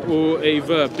noun or a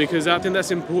verb? Because I think that's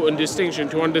an important distinction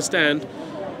to understand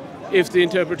if the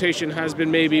interpretation has been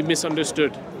maybe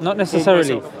misunderstood. Not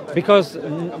necessarily, because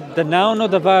the noun or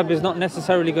the verb is not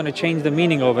necessarily going to change the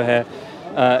meaning over here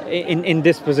in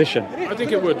this position. I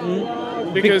think it would,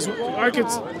 because I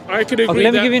could agree. Okay,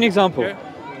 let me give you an example.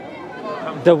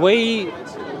 Yeah. The way,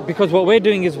 because what we're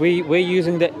doing is we're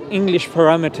using the English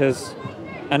parameters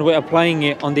and we're applying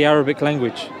it on the Arabic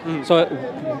language. So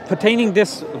pertaining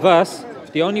this verse,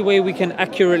 the only way we can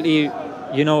accurately,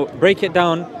 break it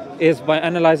down is by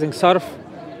analyzing sarf,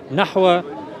 nahwa,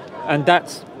 and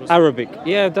that's Arabic.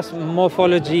 Yeah, that's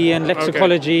morphology and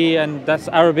lexicology, and that's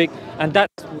Arabic, and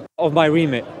that's of my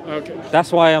remit. Okay.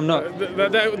 That's why I'm not.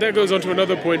 That goes on to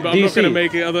another point, but I'm not going to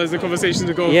make it, otherwise the conversation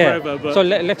will go forever. But. So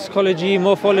lexicology,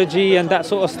 morphology, and that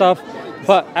sort of stuff.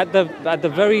 But at the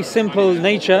very simple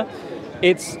nature,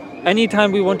 it's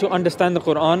anytime we want to understand the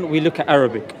Quran, we look at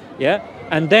Arabic. Yeah,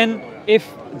 and then if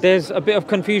there's a bit of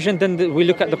confusion, then we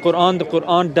look at the Quran. The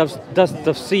Quran does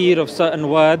tafsir of certain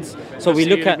words. So we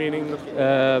look at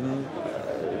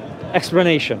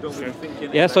explanation. Okay.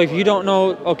 Yeah. So if you don't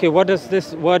know, okay, what does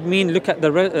this word mean? Look at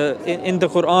the in the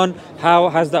Quran. How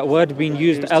has that word been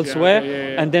used elsewhere?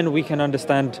 Yeah. And then we can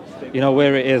understand,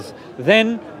 where it is.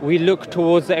 Then we look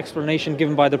towards the explanation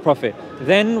given by the Prophet.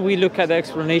 Then we look at the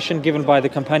explanation given by the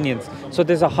companions. So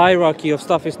there's a hierarchy of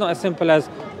stuff. It's not as simple as,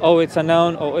 oh, it's a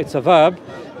noun or it's a verb,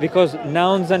 because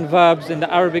nouns and verbs in the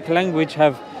Arabic language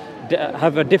have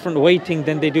a different weighting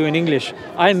than they do in English.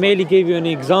 I merely gave you an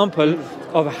example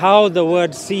of how the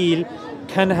word seal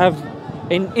can have,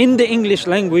 in the English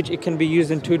language, it can be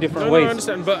used in two different ways. I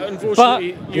understand, but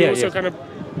unfortunately, you also kind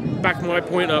of back my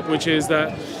point up, which is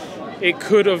that it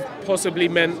could have possibly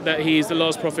meant that he's the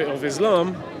last prophet of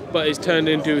Islam, but it's turned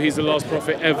into he's the last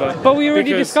prophet ever. But we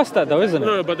already discussed that, though, isn't it?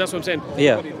 No, but that's what I'm saying.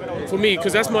 Yeah. For me,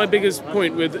 because that's my biggest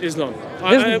point with Islam.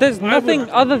 There's nothing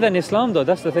other than Islam, though.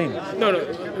 That's the thing. No.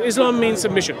 Islam means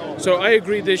submission. So I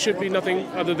agree there should be nothing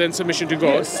other than submission to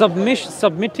God.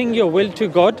 Submitting your will to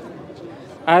God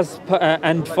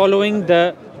and following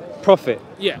the Prophet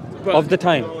of the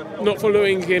time. Not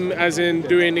following him as in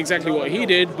doing exactly what he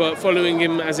did, but following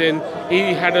him as in he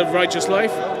had a righteous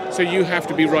life, so you have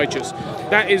to be righteous.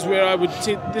 That is where I would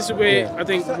see, this is where I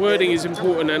think wording is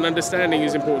important and understanding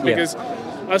is important, because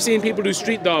I've seen people do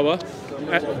street dawah.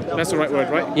 That's the right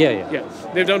word, right? Yeah.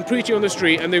 They've done preaching on the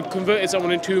street and they've converted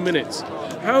someone in 2 minutes.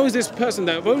 How is this person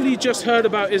that have only just heard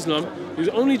about Islam, who's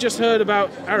only just heard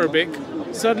about Arabic,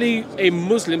 suddenly a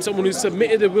Muslim, someone who's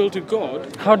submitted their will to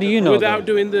God? How do you know without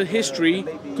doing the history?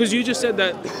 Because you just said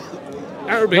that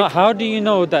Arabic. No, how do you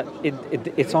know that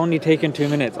it's only taken 2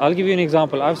 minutes? I'll give you an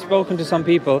example. I've spoken to some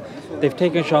people, they've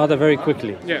taken Shahada very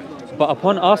quickly. Yeah. But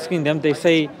upon asking them, they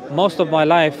say, most of my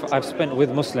life I've spent with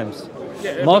Muslims.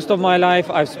 Most of my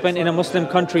life I've spent in a Muslim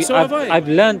country. So I've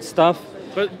learned stuff.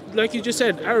 But like you just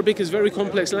said, Arabic is a very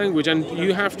complex language, and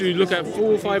you have to look at 4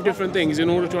 or 5 different things in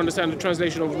order to understand the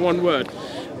translation of one word.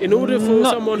 In order for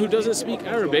someone who doesn't speak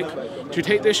Arabic to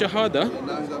take their Shahada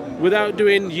without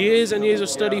doing years and years of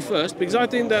study first, because I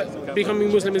think that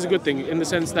becoming Muslim is a good thing in the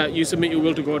sense that you submit your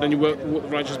will to God and you work the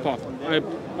righteous path.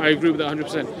 I agree with that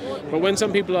 100%. But when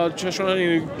some people are just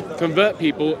trying to convert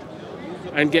people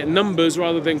and get numbers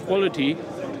rather than quality,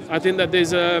 I think that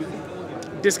there's a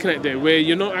disconnect there, where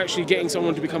you're not actually getting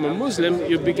someone to become a Muslim,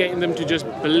 you're getting them to just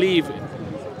believe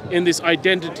in this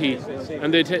identity,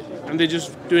 and they're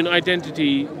just doing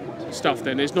identity stuff.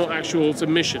 Then it's not actual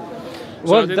submission.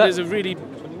 So Well, I think that- there's a really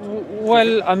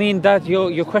Well, I mean that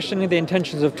you're questioning the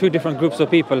intentions of two different groups of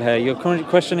people here. You're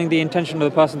questioning the intention of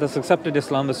the person that's accepted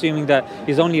Islam, assuming that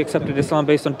he's only accepted Islam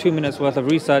based on 2 minutes worth of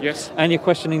research. Yes. And you're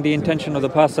questioning the intention of the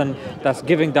person that's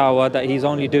giving da'wah, that he's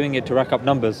only doing it to rack up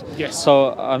numbers. Yes.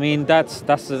 So I mean that's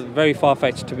very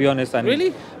far-fetched, to be honest. And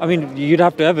Really? I mean you'd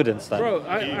have to evidence that. bro.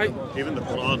 Even the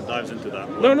Quran dives into that.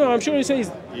 No, I'm sure it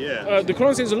says. Yeah. The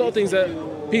Quran says a lot of things that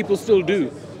people still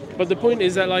do. But the point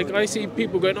is that, like, I see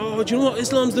people going, oh, do you know what?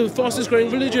 Islam's the fastest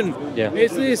growing religion. Yeah.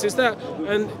 It's this, it's that.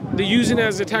 And they're using it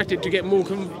as a tactic to get more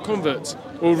converts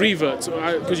or reverts,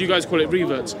 because you guys call it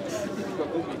reverts.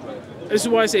 This is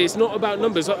why I say it's not about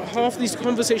numbers. Like, half these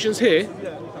conversations here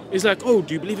is like, oh,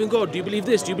 do you believe in God? Do you believe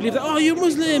this? Do you believe that? Oh, you're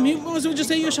Muslim. You might as well just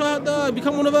say your Shahada,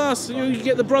 become one of us. You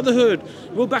get the brotherhood.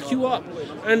 We'll back you up.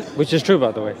 And Which is true,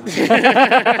 by the way.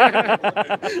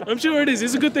 I'm sure it is.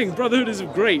 It's a good thing. Brotherhood is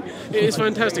great. It is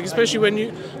fantastic, especially when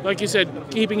you, like you said,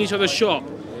 keeping each other sharp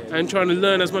and trying to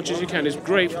learn as much as you can is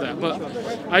great for that. But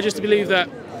I just believe that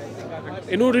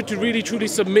in order to really truly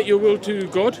submit your will to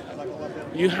God,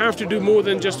 you have to do more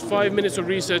than just 5 minutes of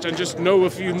research and just know a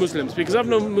few Muslims, because I've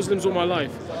known Muslims all my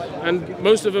life, and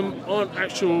most of them aren't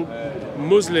actual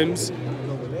Muslims,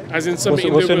 as in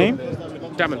submitting What's their your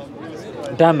will. Daman.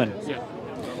 Daman. Yeah.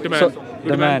 The man. So, With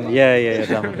the man, yeah,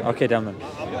 Daman. Okay, Daman.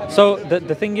 So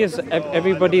the thing is,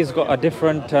 everybody's got a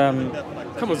different. Come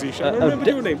on, Zisha. Remember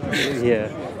your name. Yeah,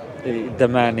 the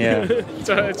man. Yeah.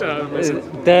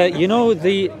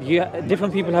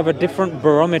 Different people have a different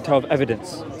barometer of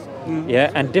evidence.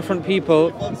 Yeah, and different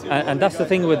people, and that's the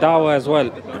thing with da'wah as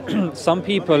well. Some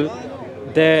people,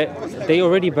 they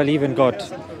already believe in God.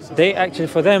 They actually,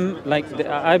 for them, like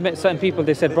I met certain people.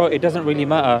 They said, "Bro, it doesn't really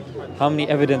matter how many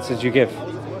evidences you give.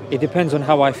 It depends on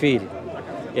how I feel."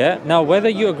 Yeah. Now, whether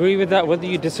you agree with that, whether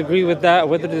you disagree with that,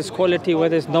 whether there's quality, whether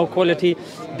there's no quality,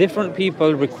 different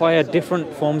people require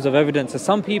different forms of evidence. So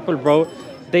some people, bro,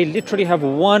 they literally have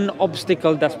one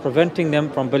obstacle that's preventing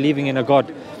them from believing in a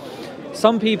God.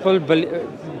 Some people,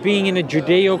 being in a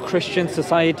Judeo-Christian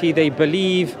society, they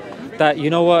believe that, you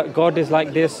know what, God is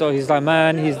like this, or he's like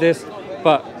man, he's this.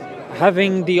 But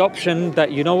having the option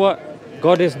that, you know what,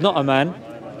 God is not a man,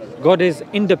 God is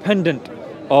independent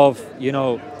of,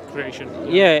 Creation.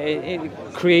 Yeah,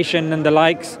 creation and the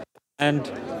likes,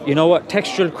 and you know what,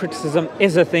 textual criticism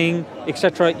is a thing,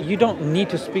 etc. You don't need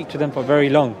to speak to them for very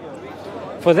long.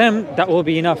 For them, that will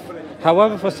be enough.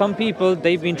 However, for some people,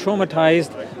 they've been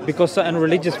traumatized because certain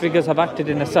religious figures have acted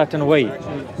in a certain way.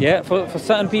 Yeah, for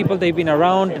certain people, they've been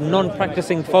around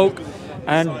non-practicing folk,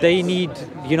 and they need,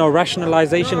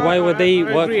 rationalization. Why would they I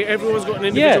work? agree. Everyone's got an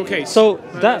individual case. So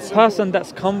that person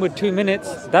that's come with 2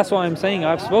 minutes, that's what I'm saying.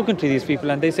 I've spoken to these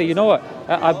people and they say, you know what,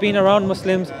 I've been around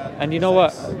Muslims, and you know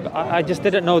what, I just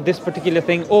didn't know this particular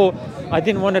thing, or I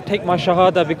didn't want to take my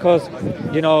Shahada because,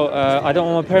 I don't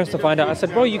want my parents to find out. I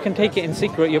said, bro, you can take it in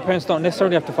secret. Your parents don't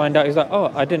necessarily have to find out. He's like,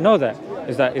 oh, I didn't know that.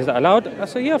 Is that allowed? I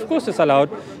said, yeah, of course it's allowed.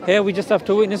 Here we just have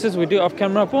 2 witnesses. We do it off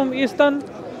camera. Boom, it's done.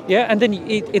 Yeah, and then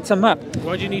it's a map.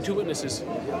 Why do you need 2 witnesses?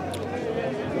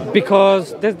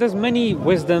 Because there's many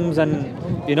wisdoms and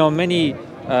many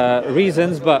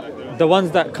reasons, but the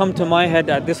ones that come to my head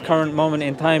at this current moment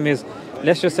in time is,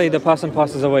 let's just say the person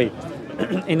passes away.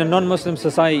 In a non-Muslim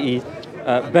society,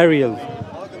 burial,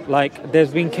 like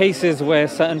there's been cases where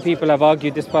certain people have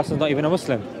argued this person's not even a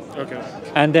Muslim. Okay.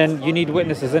 And then you need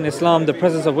witnesses. In Islam, the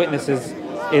presence of witnesses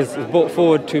is brought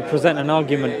forward to present an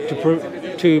argument,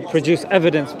 to produce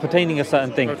evidence pertaining a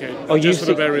certain thing. Okay. Or Just for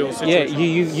the burial situation. Yeah,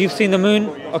 you've seen the moon.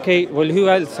 Okay, well, who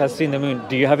else has seen the moon?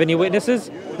 Do you have any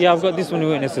witnesses? Yeah, I've got this many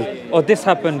witnesses. Or this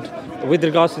happened with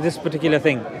regards to this particular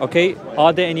thing. Okay,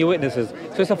 are there any witnesses?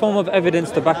 So it's a form of evidence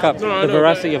to back up the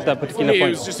veracity of that particular for me,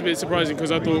 point. it was just a bit surprising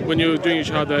because I thought when you're doing your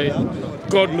Shahada,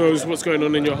 God knows what's going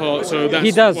on in your heart. So that's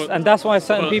He does, and that's why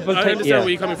certain but people I take. understand where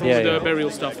you're coming from with the burial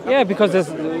stuff. Yeah, because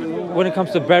when it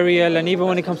comes to burial, and even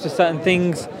when it comes to certain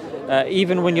things,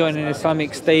 even when you're in an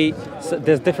Islamic state,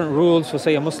 there's different rules for,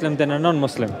 say, a Muslim than a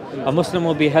non-Muslim. A Muslim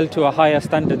will be held to a higher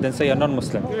standard than, say, a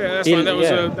non-Muslim. Yeah, that's fine.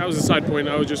 That was a side point.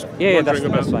 I was just wondering that's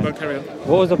about. fine. But carry on.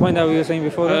 What was the point that we were saying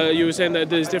before that? You were saying that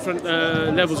there's different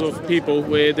levels of people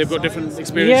where they've got different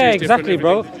experiences. Yeah, exactly,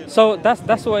 bro. Everything. So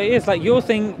that's what it is. Like your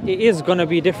thing, it is gonna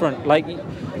be different. Like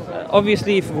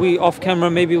obviously, if we off camera,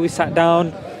 maybe we sat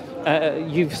down.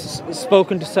 You've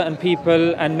spoken to certain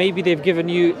people, and maybe they've given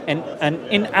you an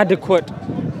inadequate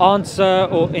answer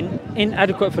or an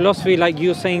inadequate philosophy. Like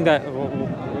you're saying that,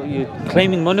 you're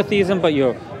claiming monotheism, but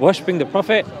you're worshipping the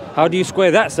Prophet. How do you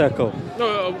square that circle?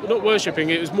 No, not worshipping.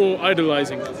 It was more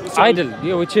idolizing. So, Idol,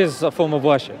 yeah, which is a form of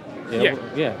worship.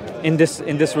 Yeah. In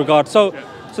this regard. So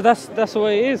that's the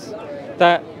way it is.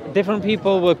 That different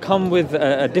people will come with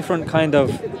a different kind of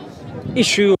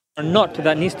issue or knot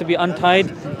that needs to be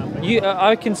untied.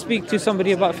 I can speak to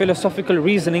somebody about philosophical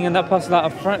reasoning, and that person,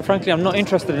 frankly, I'm not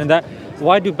interested in that.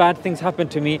 Why do bad things happen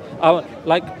to me?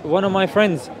 Like one of my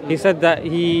friends, he said that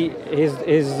he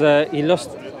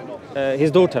lost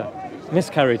his daughter,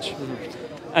 miscarriage,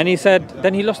 and he said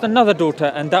then he lost another daughter,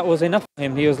 and that was enough for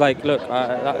him. He was like, look,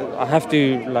 I have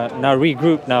to now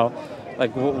regroup now.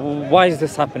 Like, why is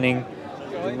this happening?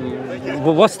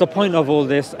 What's the point of all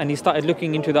this? And he started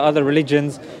looking into the other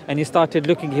religions, and he started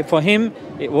looking. For him,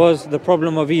 it was the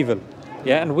problem of evil,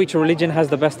 and which religion has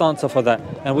the best answer for that,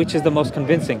 and which is the most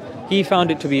convincing. He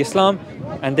found it to be Islam,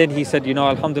 and then he said,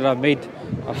 Alhamdulillah,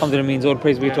 Alhamdulillah means all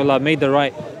praise be to Allah, made the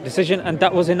right decision, and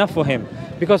that was enough for him.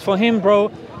 Because for him,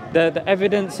 bro, the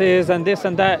evidences and this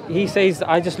and that, he says,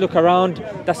 I just look around,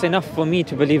 that's enough for me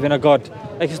to believe in a God.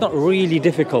 Like, it's not really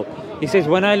difficult. He says,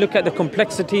 when I look at the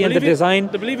complexity and the design...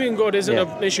 The believing in God isn't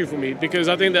an issue for me, because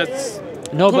I think that's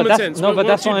common sense. But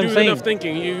that's what I'm saying. Enough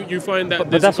thinking, you find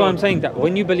that... But that's what I'm saying, that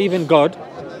when you believe in God,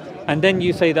 and then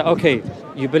you say that, okay,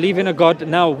 you believe in a God,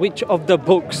 now which of the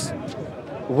books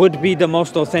would be the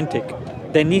most authentic?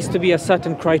 There needs to be a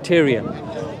certain criteria.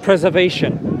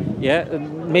 Preservation,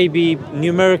 maybe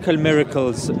numerical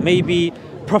miracles, maybe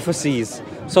prophecies.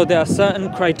 So there are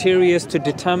certain criteria to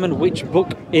determine which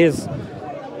book is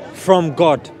from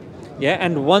God,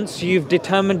 and once you've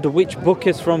determined which book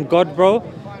is from God, bro,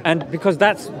 and because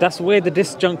that's where the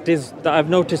disjunct is that I've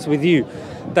noticed with you,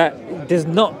 that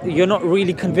you're not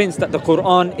really convinced that the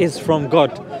Quran is from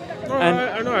God.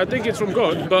 No, I think it's from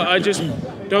God, but I just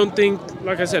don't think,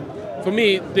 like I said, for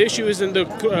me the issue isn't the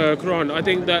Quran. I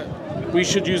think that we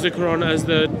should use the Quran as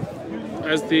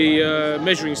the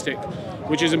measuring stick,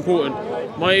 which is important.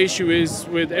 My issue is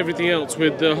with everything else,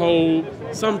 with the whole,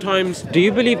 sometimes... Do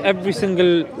you believe every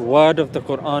single word of the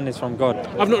Quran is from God?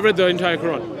 I've not read the entire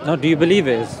Quran. No, do you believe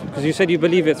it is? Because you said you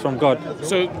believe it's from God.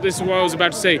 So this is what I was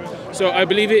about to say. So I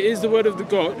believe it is the word of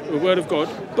God,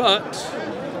 but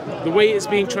the way it's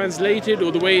being translated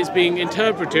or the way it's being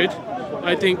interpreted,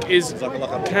 I think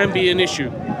can be an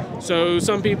issue. So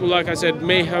some people, like I said,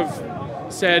 may have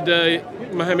said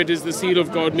Muhammad is the seal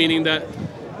of God, meaning that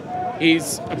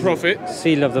he's a prophet.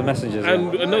 Seal of the messengers.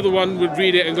 And another one would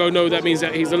read it and go, no, that means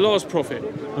that he's the last prophet.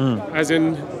 As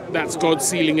in, that's God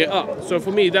sealing it up. So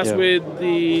for me, that's where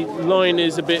the line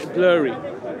is a bit blurry.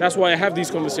 That's why I have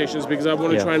these conversations, because I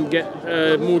want to try and get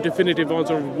a more definitive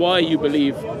answer of why you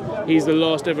believe he's the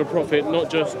last ever prophet,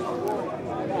 not just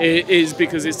it is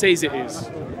because it says it is.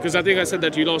 Because I think I said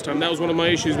that to you last time. That was one of my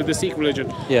issues with the Sikh religion.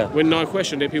 When I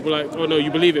questioned it, people were like, oh no,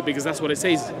 you believe it because that's what it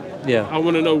says. I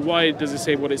want to know, why does it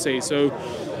say what it says? So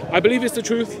I believe it's the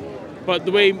truth, but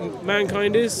the way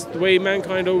mankind is, the way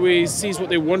mankind always sees what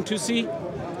they want to see,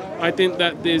 I think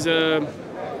that there's a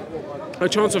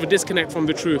chance of a disconnect from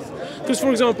the truth. Because, for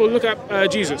example, look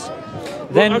at Jesus.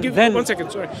 Then, I'll give 1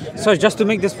 second, sorry. So just to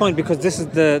make this point, because this is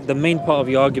the main part of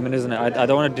your argument, isn't it? I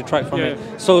don't want to detract from it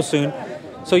so soon.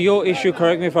 So your issue,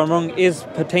 correct me if I'm wrong, is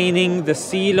pertaining the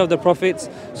seal of the prophets.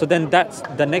 So then that's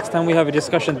the next time we have a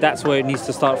discussion, that's where it needs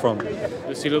to start from.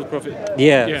 The seal of the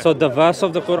prophet. So the verse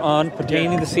of the Quran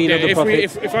pertaining the seal of the prophet.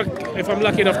 If I'm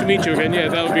lucky enough to meet you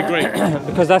again, that would be great.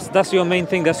 Because that's your main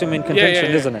thing, that's your main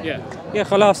contention, isn't it? Yeah,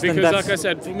 khalas. Because like I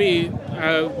said, for me,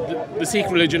 the Sikh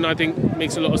religion, I think,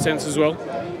 makes a lot of sense as well.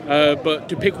 But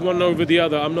to pick one over the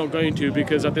other, I'm not going to,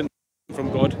 because I think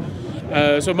from God.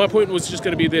 So my point was just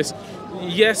going to be this.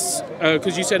 Yes,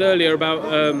 because you said earlier about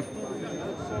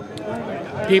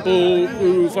people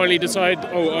who finally decide,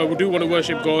 oh, I do want to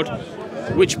worship God,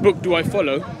 which book do I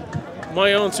follow? My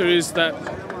answer is that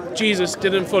Jesus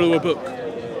didn't follow a book.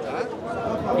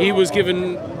 He was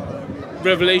given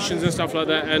revelations and stuff like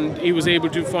that, and he was able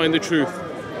to find the truth.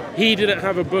 He didn't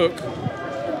have a book,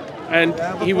 and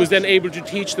he was then able to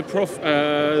teach the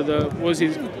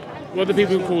what the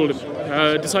people called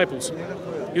him? Disciples.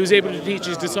 He was able to teach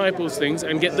his disciples things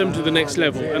and get them to the next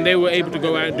level, and they were able to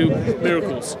go out and do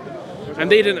miracles. And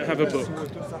they didn't have a book.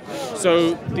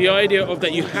 So the idea of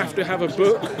that you have to have a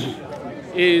book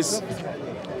is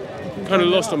kind of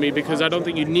lost on me, because I don't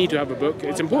think you need to have a book.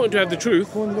 It's important to have the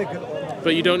truth,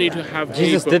 but you don't need to have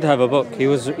Jesus a book. Did have a book. He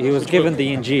was given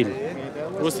the Injil.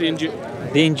 What's the Injil?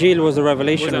 The Injil was a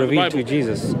revelation revealed to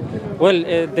Jesus. Well,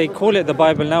 they call it the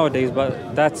Bible nowadays,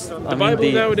 but that's... The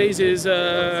Bible nowadays is...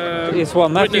 it's what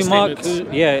Matthew, Mark...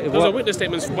 Those are witness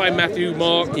statements by Matthew,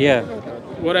 Mark.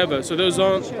 whatever. So those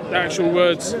aren't the actual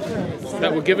words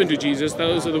that were given to Jesus.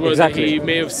 Those are the words that he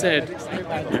may have said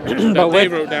that they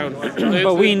wrote down.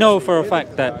 But we know for a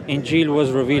fact that Injil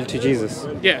was revealed to Jesus.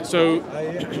 Yeah, so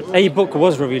A book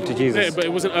was revealed to Jesus. yeah, but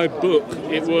it wasn't a book.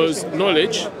 It was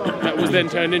knowledge that was then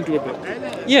turned into a book.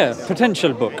 Yeah,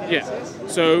 potential book. Yeah.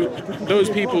 So those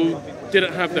people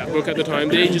didn't have that book at the time.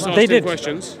 They just asked They him did.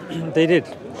 questions. They did.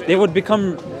 They would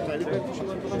become.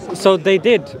 So they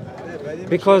did,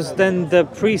 because then the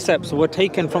precepts were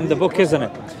taken from the book, isn't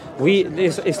it?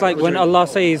 It's like when Allah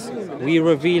says, "We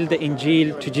revealed the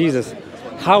Injil to Jesus."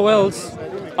 How else?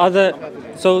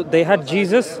 So they had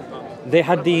Jesus, they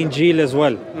had the Injil as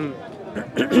well.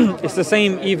 It's the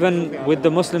same even with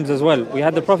the Muslims as well. We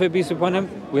had the Prophet, peace be upon him,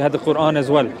 we had the Quran as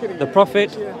well. The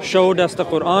Prophet showed us the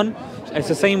Quran. It's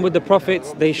the same with the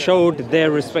prophets. They showed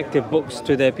their respective books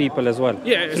to their people as well,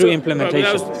 through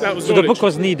implementation. That was so the book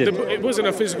was needed. It wasn't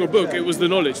a physical book, it was the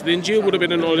knowledge. The Injil would have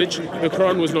been a knowledge, the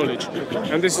Quran was knowledge.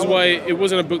 And this is why it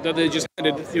wasn't a book that they just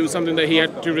handed, it was something that he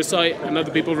had to recite and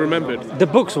other people remembered. The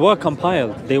books were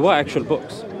compiled. They were actual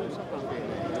books.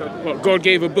 Well, God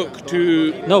gave a book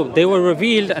to... No, they were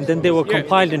revealed and then they were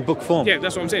compiled in book form. Yeah,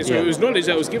 that's what I'm saying. So it was knowledge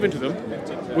that was given to them,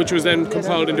 which was then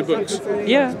compiled into books.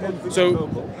 Yeah. So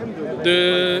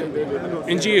the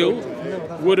Injil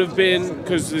would have been,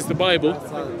 because it's the Bible,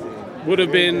 would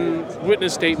have been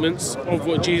witness statements of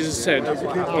what Jesus said,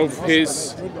 of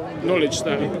his knowledge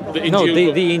that the Injil... No,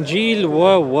 the Injil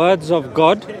were words of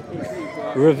God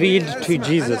revealed to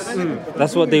Jesus.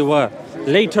 That's what they were.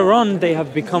 Later on, they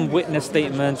have become witness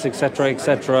statements, etc.,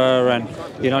 etc., and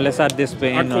let's add this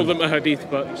bit in. I'd call them a hadith,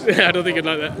 but I don't think it's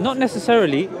like that. Not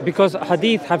necessarily, because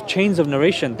hadith have chains of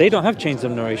narration. They don't have chains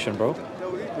of narration, bro.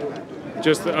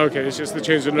 It's just the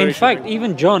chains of narration. In fact,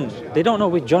 even John, they don't know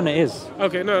which John it is.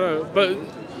 Okay, no, but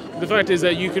the fact is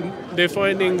that they're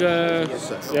finding,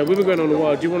 we've been going on a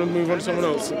while. Do you want to move on to someone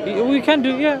else? We can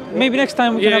do, yeah. Maybe next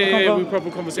time we can have a proper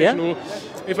conversation. Yeah? Or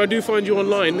if I do find you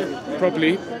online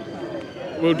properly,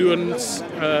 we'll do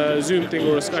a Zoom thing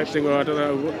or a Skype thing, or I don't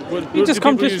know. You just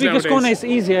come to Speaker's Corner, it's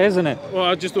easier, isn't it? Well,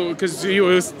 I just thought, because you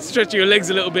were stretching your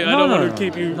legs a little bit, I don't want to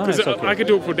keep you, because I could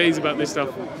talk for days about this stuff.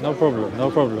 No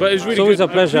problem. But it's really always good.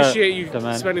 a pleasure. I appreciate you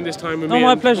spending this time with me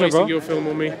my and pleasure, wasting bro. your film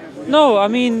on me. No, I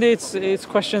mean, it's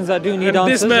questions that do need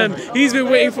answers. This man, he's been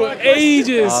waiting for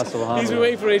ages. He's been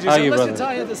waiting for ages. How are you,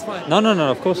 brother?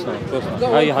 No, of course not.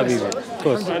 How are you, Habibi? Of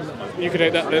course. You could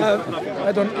take that then.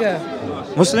 I don't,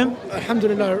 yeah. Muslim?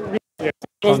 Alhamdulillah.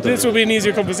 Well, this will be an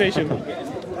easier conversation.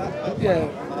 Yeah.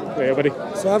 Yeah, buddy.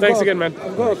 So Thanks again, man.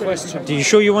 I've got a question. Do you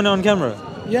sure you want it on camera?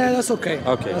 Yeah, that's okay.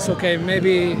 Okay. That's okay.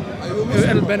 Maybe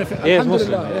it'll benefit. Yeah, it's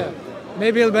Alhamdulillah, Muslim. yeah.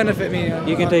 Maybe it'll benefit me.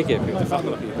 You can take it.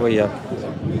 Well, yeah.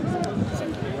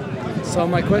 So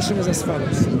my question is as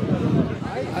follows.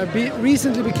 I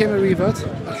recently became a revert.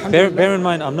 Bear in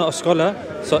mind, I'm not a scholar,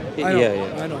 so I know,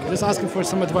 yeah. I know. I'm just asking for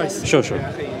some advice. Sure.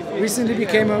 Recently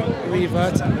became a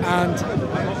revert, and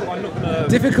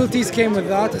difficulties came with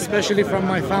that, especially from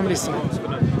my family side.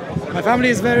 My family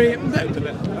is they're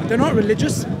not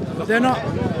religious. They're not,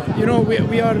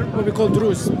 we are what we call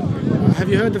Druze. Have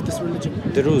you heard of this religion?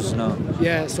 Druze, no.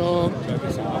 Yeah, so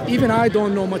even I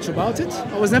don't know much about it.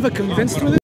 I was never convinced with it.